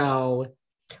more. So,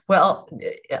 well,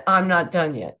 I'm not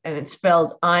done yet, and it's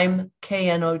spelled I'm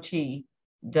KNOT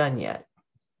done yet.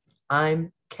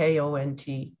 I'm KONT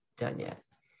done yet.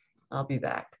 I'll be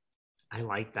back. I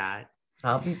like that.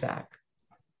 I'll be back.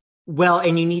 Well,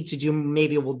 and you need to do,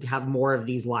 maybe we'll have more of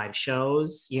these live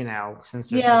shows, since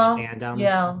there's such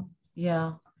fandom.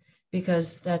 Yeah.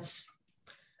 Because that's,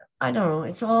 I don't know,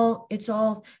 it's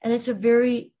all, and it's a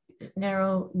very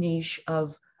narrow niche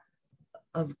of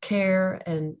care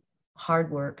and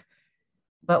hard work.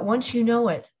 But once you know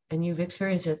it and you've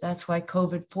experienced it, that's why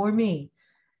COVID for me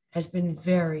has been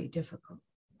very difficult,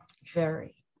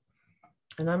 very.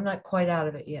 And I'm not quite out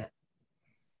of it yet.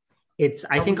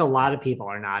 I think a lot of people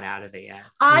are not out of it yet.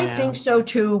 I think so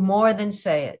too, more than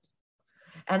say it.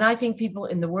 And I think people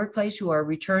in the workplace who are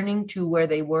returning to where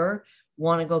they were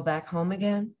want to go back home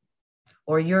again.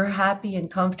 Or you're happy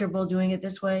and comfortable doing it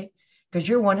this way because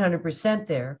you're 100%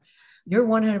 there. You're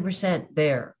 100%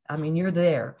 there. I mean, you're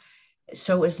there.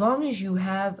 So as long as you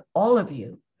have all of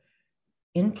you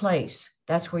in place,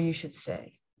 that's where you should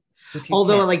stay. if you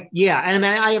Although, can. like, yeah, and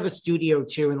I mean, I have a studio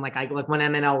too, and like when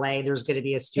I'm in LA, there's going to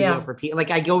be a studio for people.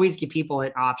 Like, I always give people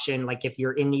an option. Like, if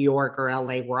you're in New York or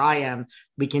LA, where I am,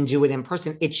 we can do it in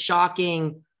person. It's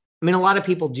shocking. I mean, a lot of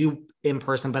people do in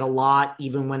person, but a lot,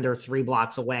 even when they're 3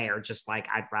 blocks away, are just like,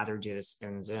 I'd rather do this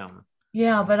in Zoom.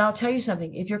 Yeah, but I'll tell you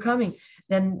something. If you're coming,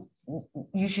 then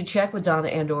you should check with Donna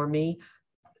and or me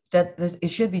that it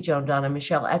should be Joan, Donna,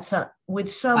 Michelle at some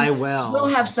with some. I will. We'll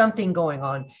have something going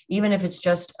on, even if it's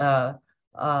just the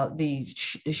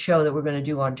show that we're going to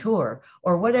do on tour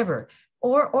or whatever,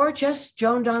 or just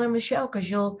Joan, Donna, Michelle, because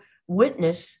you'll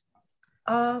witness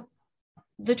the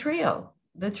trio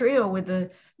with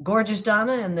the gorgeous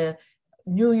Donna and the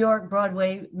New York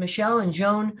Broadway Michelle, and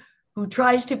Joan, who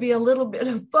tries to be a little bit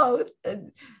of both.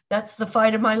 And that's the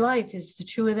fight of my life, is the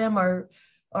two of them are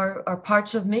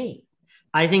parts of me.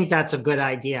 I think that's a good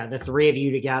idea. The 3 of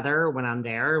you together when I'm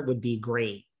there would be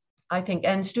great. I think,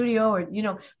 and studio, or, you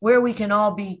know, where we can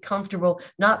all be comfortable,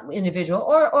 not individual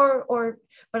or,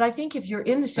 but I think if you're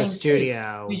in the same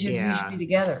studio, we should be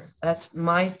together. That's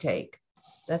my take.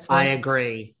 I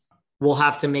agree. We'll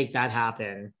have to make that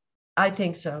happen. I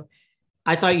think so.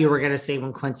 I thought you were going to say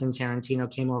when Quentin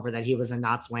Tarantino came over that he was a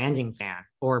Knots Landing fan,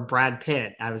 or Brad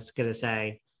Pitt. I was going to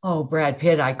say, oh, Brad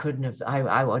Pitt. I couldn't have,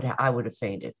 I would have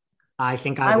fainted. I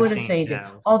think I would have fainted.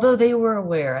 Too. Although they were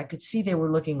aware, I could see they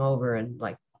were looking over and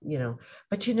like, you know,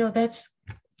 but you know, that's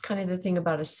kind of the thing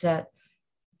about a set.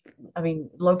 I mean,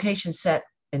 location set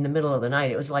in the middle of the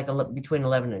night. It was like between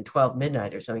 11 and 12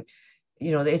 midnight or something.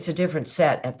 You know, it's a different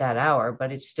set at that hour,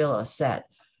 but it's still a set.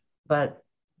 But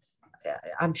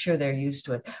I'm sure they're used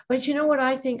to it. But you know what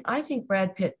I think? I think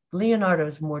Brad Pitt, Leonardo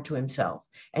is more to himself.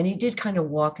 And he did kind of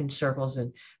walk in circles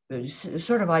and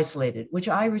sort of isolated, which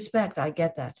I respect. I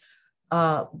get that.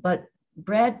 But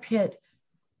Brad Pitt,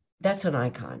 that's an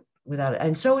icon without it.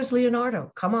 And so is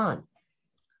Leonardo. Come on.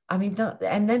 I mean,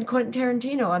 and then Quentin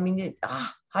Tarantino. I mean,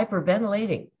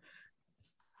 hyperventilating.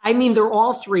 I mean, they're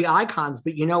all 3 icons,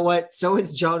 but you know what? So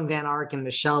is Joan Van Ark and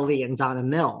Michelle Lee and Donna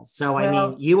Mills. So, I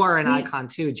mean, you are an icon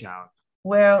too, Joan.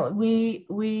 Well, we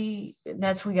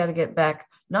got to get back,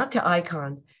 not to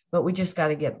icon, but we just got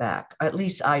to get back. At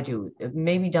least I do.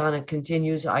 Maybe Donna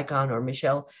continues icon or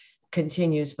Michelle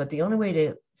continues, but the only way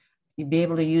to be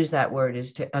able to use that word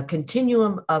is to a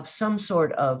continuum of some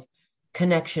sort of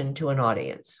connection to an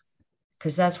audience,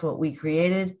 because that's what we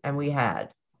created and we had.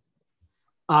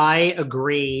 I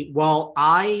agree. Well,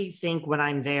 I think when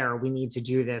I'm there, we need to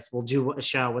do this. We'll do a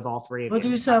show with all 3 of you. We'll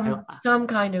do some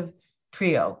kind of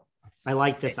trio. I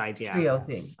like this idea. Trio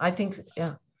thing. I think,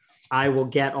 yeah. I will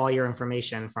get all your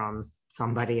information from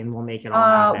somebody and we'll make it all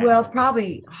happen. Well,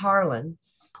 probably Harlan.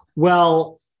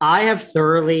 Well, I have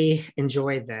thoroughly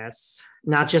enjoyed this,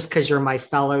 not just because you're my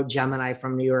fellow Gemini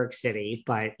from New York City,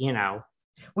 but, you know.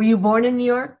 Were you born in New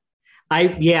York?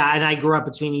 And I grew up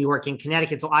between New York and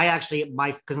Connecticut. So I actually,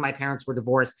 because my parents were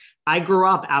divorced, I grew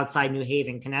up outside New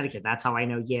Haven, Connecticut. That's how I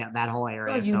know that whole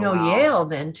area. Well, you know Yale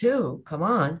then too. Come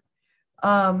on.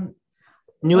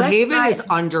 New Haven is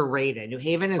underrated. New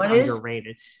Haven is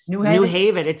underrated. New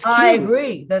Haven, it's cute. I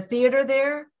agree. The theater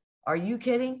there, are you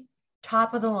kidding?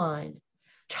 Top of the line.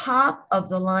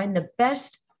 The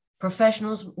best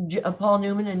professionals, Paul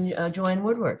Newman and Joanne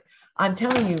Woodward. I'm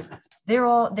telling you, they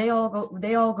all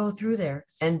go through there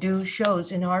and do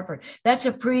shows in Hartford. That's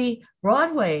a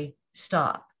pre-Broadway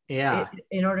stop. Yeah.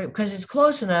 In order, because it's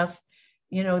close enough,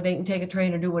 you know, they can take a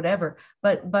train or do whatever.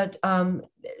 But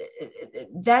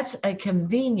that's a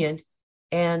convenient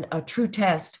and a true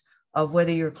test of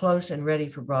whether you're close and ready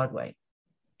for Broadway.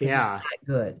 Yeah.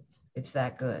 It's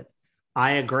that good.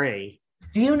 I agree.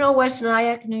 Do you know West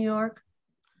Nyack, New York?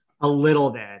 A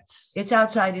little bit. It's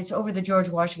outside. It's over the George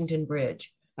Washington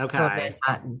Bridge. Okay. From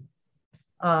Manhattan.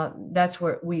 That's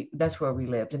where we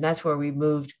lived, and that's where we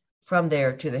moved from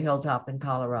there to the Hilltop in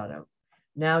Colorado.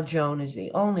 Now Joan is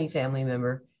the only family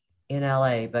member in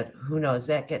LA, but who knows?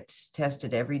 That gets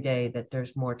tested every day that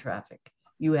there's more traffic.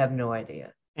 You have no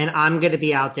idea. And I'm going to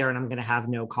be out there and I'm going to have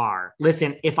no car.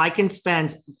 Listen, if I can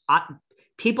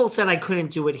people said I couldn't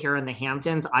do it here in the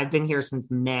Hamptons. I've been here since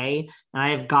May and I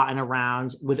have gotten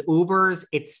around with Ubers.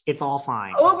 It's all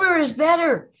fine. Uber is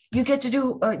better. You get to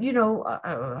do,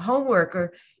 homework,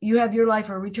 or you have your life,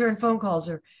 or return phone calls,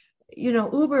 or,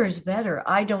 Uber is better.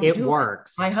 I don't do it. It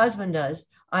works. My husband does.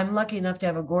 I'm lucky enough to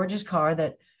have a gorgeous car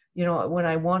that, when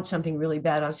I want something really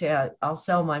bad, I'll say I'll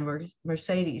sell my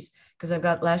Mercedes, because I've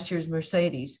got last year's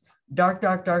Mercedes, dark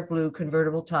blue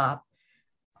convertible top,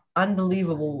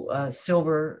 unbelievable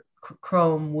silver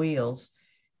chrome wheels.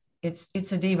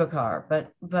 It's a diva car,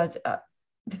 but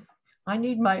I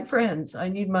need my friends. I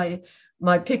need my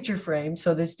picture frame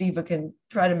so this diva can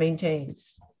try to maintain.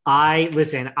 I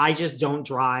just don't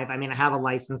drive. I mean, I have a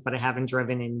license, but I haven't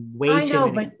driven in way I too know,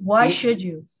 many. but why should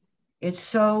you? It's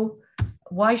so,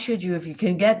 why should you? If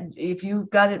you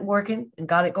got it working and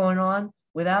got it going on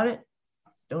without it,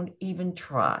 don't even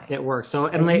try. It works. So,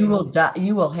 and And like, you will die,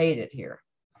 you will hate it here.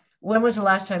 When was the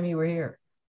last time you were here?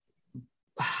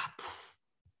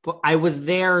 I was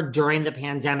there during the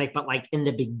pandemic, but like in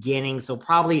the beginning. So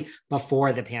probably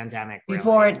before the pandemic. Really.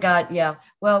 Before it got, yeah.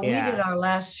 Well, Yeah. we did our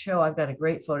last show. I've got a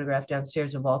great photograph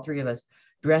downstairs of all three of us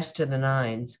dressed to the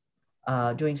nines,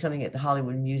 doing something at the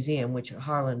Hollywood Museum, which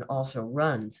Harlan also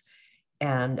runs.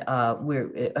 And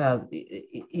we're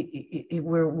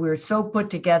so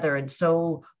put together and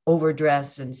so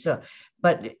overdressed and so,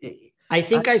 but I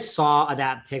think I saw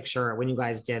that picture when you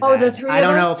guys did Oh, that. the three I of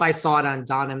don't us? know if I saw it on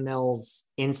Donna Mills'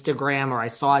 Instagram or I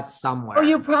saw it somewhere. Oh,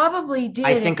 you probably did.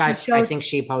 I think If you I showed- think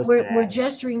she posted we're it.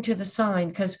 gesturing to the sign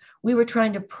because we were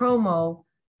trying to promo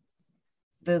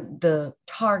the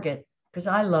Target, because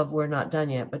I love We're Not Done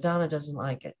Yet, but Donna doesn't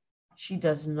like it. She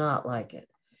does not like it.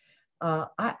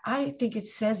 I think it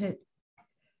says it.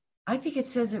 I think it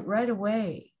says it right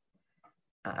away.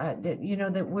 That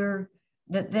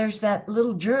there's that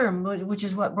little germ, which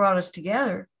is what brought us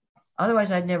together.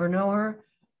 Otherwise, I'd never know her.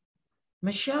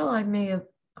 Michelle, I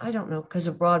don't know, because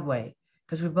of Broadway,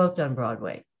 because we've both done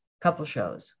Broadway, couple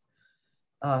shows.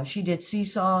 She did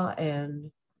Seesaw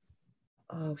and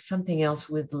something else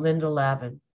with Linda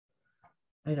Lavin.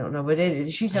 I don't know, but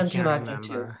she's done too much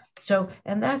too. So,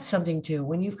 and that's something too.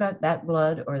 When you've got that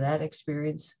blood or that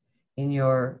experience in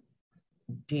your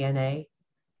DNA,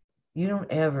 you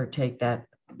don't ever take that.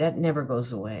 That never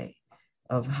goes away,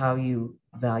 of how you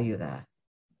value that.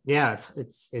 Yeah,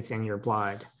 it's in your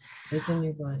blood. It's in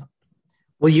your blood.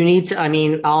 Well, you need to. I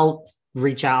mean, I'll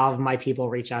have my people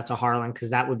reach out to Harlan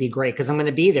because that would be great. Because I'm going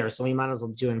to be there, so we might as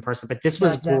well do it in person. But this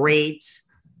was great.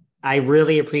 I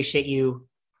really appreciate you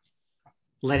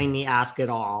letting me ask it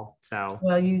all. So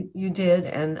well, you did,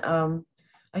 and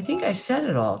I think I said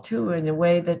it all too in a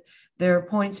way that there are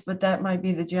points, but that might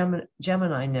be the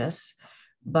Gemini-ness.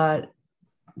 But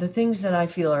the things that I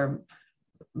feel are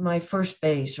my first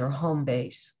base or home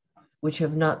base, which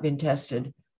have not been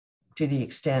tested to the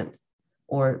extent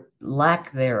or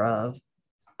lack thereof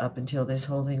up until this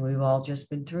whole thing we've all just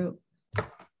been through.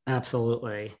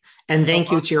 Absolutely. And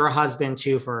thank you to your husband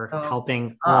too for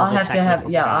helping. I'll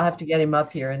have to get him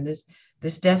up here, and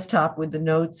this desktop with the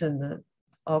notes and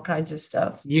all kinds of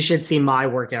stuff. You should see my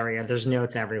work area. There's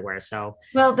notes everywhere. So,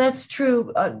 well, that's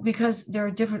true because there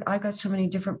are I've got so many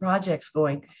different projects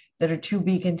going that are to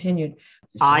be continued.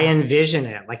 So, I envision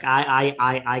it. Like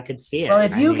I could see it. Well,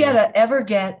 if you ever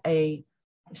get a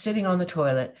sitting on the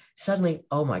toilet, suddenly,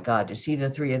 oh my God, to see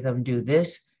the three of them do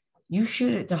this, you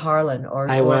shoot it to Harlan or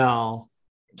I will.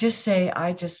 Just say,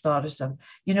 I just thought of some,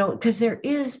 because there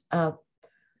is a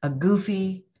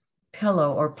goofy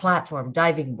pillow or platform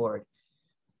diving board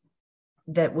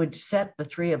that would set the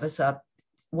three of us up.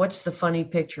 What's the funny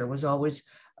picture was always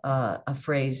a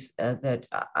phrase that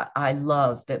I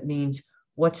love, that means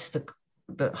what's the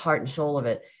heart and soul of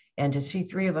it. And to see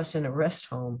three of us in a rest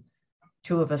home,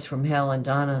 two of us from hell and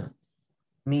Donna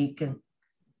Meek and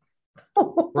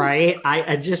right.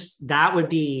 I just that would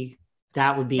be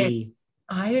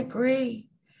I agree.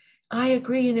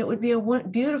 And it would be a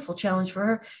beautiful challenge for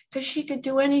her because she could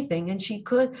do anything, and she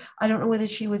could. I don't know whether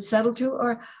she would settle to,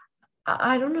 or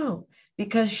I don't know,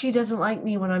 because she doesn't like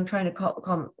me when I'm trying to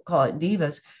call it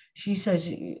divas. She says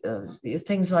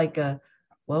things like,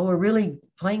 well, we're really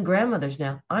playing grandmothers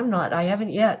now. I'm not. I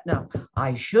haven't yet. No,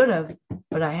 I should have,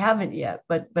 but I haven't yet.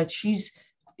 But she's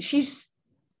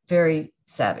very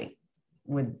savvy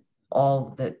with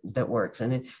all that works.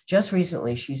 And just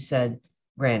recently she said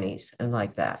grannies and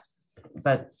like that.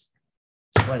 But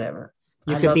whatever.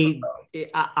 You could be.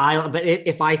 But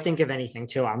if I think of anything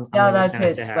too, I'm that's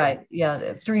it. Right.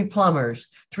 Yeah. 3 plumbers,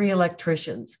 3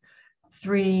 electricians,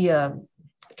 3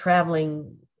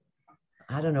 traveling.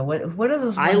 I don't know what are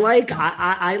those. I like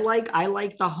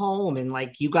the home, and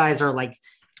like you guys are like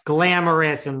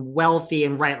glamorous and wealthy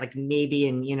and right, like maybe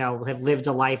and have lived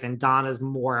a life, and Donna's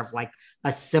more of like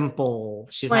a simple.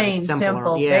 She's plain, like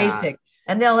simple, basic,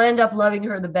 and they'll end up loving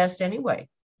her the best anyway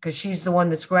because she's the one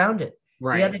that's grounded.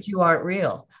 Right. The other 2 aren't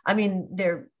real. I mean,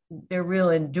 they're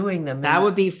real in doing them. That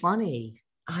would be funny.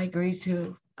 I agree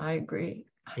too. I agree.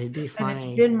 It'd be funny.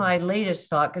 And it's been my latest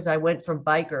thought because I went from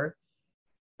biker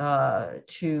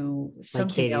to something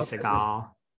like Katie else. Seagal.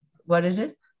 What is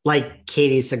it? Like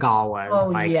Katie Seagal was. Oh,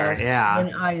 biker. Yes. Yeah.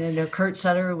 And Kurt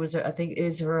Sutter was, I think,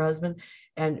 is her husband.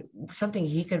 And something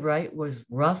he could write was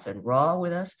rough and raw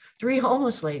with us. 3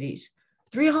 homeless ladies.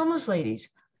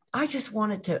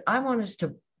 I want us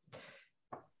to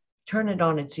turn it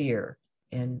on its ear.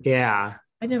 And yeah,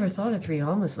 I never thought of 3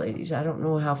 homeless ladies. I don't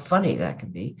know how funny that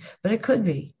could be, but it could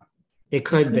be. it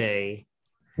could be.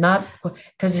 Not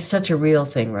because it's such a real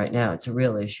thing right now. It's a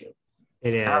real issue.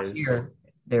 It is. Out here,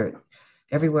 they're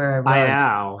everywhere I run. I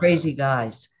know. Crazy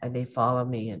guys, and they follow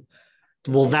me. And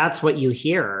well, that's what you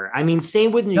hear. I mean,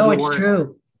 same with New no, York. it's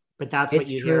true. But that's It's what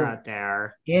you true. hear out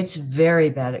there. It's very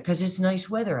bad because it's nice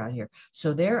weather out here.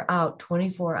 So they're out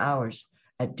 24 hours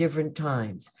at different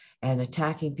times and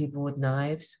attacking people with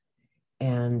knives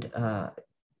and,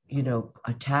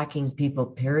 attacking people,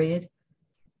 period.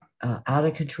 Out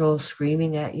of control,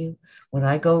 screaming at you. When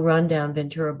I go run down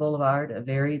Ventura Boulevard, a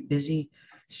very busy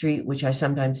street, which I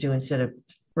sometimes do instead of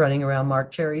running around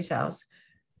Mark Cherry's house,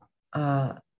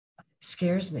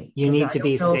 scares me. You need to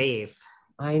be safe.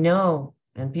 I know.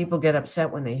 And people get upset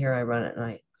when they hear I run at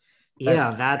night.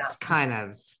 Yeah, that's kind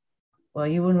of... Well,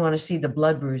 you wouldn't want to see the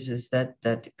blood bruises that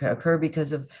occur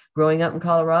because of growing up in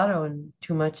Colorado and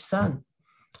too much sun.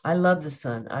 I love the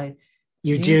sun.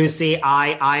 You do see,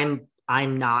 I'm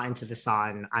not into the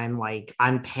sun.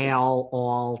 I'm pale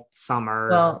all summer.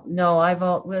 Well, no,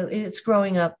 it's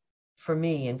growing up for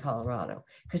me in Colorado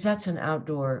because that's an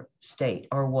outdoor state,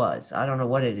 or was. I don't know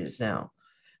what it is now,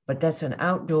 but that's an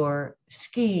outdoor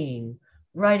skiing,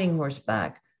 riding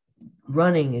horseback,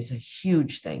 running is a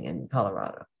huge thing in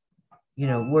Colorado,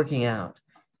 working out.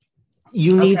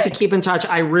 You need to keep in touch.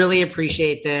 I really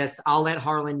appreciate this. I'll let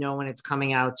Harlan know when it's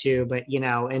coming out too, but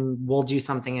and we'll do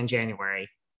something in January.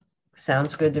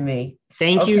 Sounds good to me.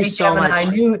 Thank you so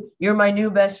much. You're my new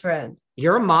best friend.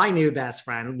 You're my new best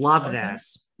friend. Love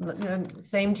this.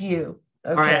 Same to you.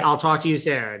 Okay. All right. I'll talk to you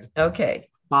soon. Okay.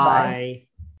 Bye.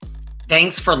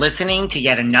 Thanks for listening to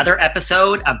yet another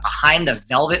episode of Behind the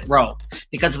Velvet Rope.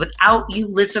 Because without you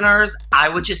listeners, I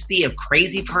would just be a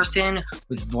crazy person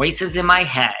with voices in my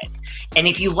head. And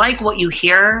if you like what you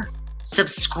hear,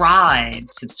 subscribe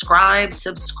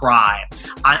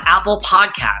on Apple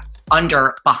Podcasts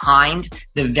under Behind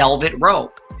the Velvet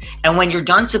Rope. And when you're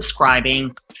done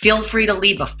subscribing, feel free to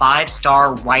leave a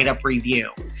 5-star write-up review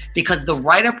because the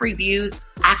write-up reviews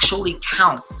actually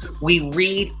count. We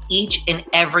read each and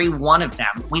every one of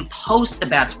them. We post the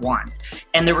best ones,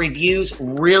 and the reviews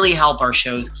really help our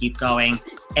shows keep going.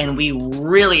 And we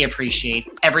really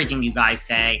appreciate everything you guys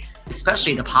say,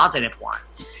 especially the positive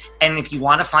ones. And if you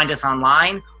want to find us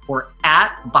online, we're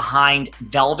at Behind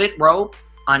Velvet Rope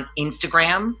on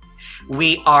Instagram.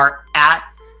 We are at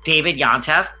David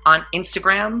Yontef on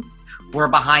Instagram. We're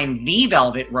Behind the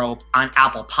Velvet Rope on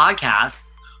Apple Podcasts.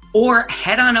 Or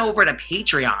head on over to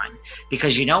Patreon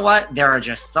because you know what? There are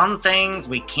just some things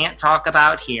we can't talk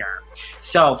about here.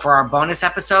 So for our bonus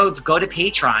episodes, go to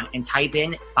Patreon and type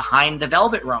in Behind the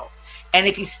Velvet Rope. And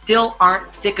if you still aren't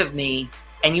sick of me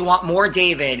and you want more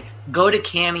David, go to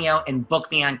Cameo and book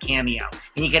me on Cameo.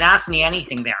 And you can ask me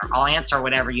anything there. I'll answer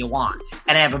whatever you want.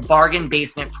 And I have a bargain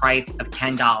basement price of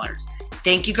 $10.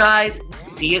 Thank you guys.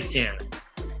 See you soon.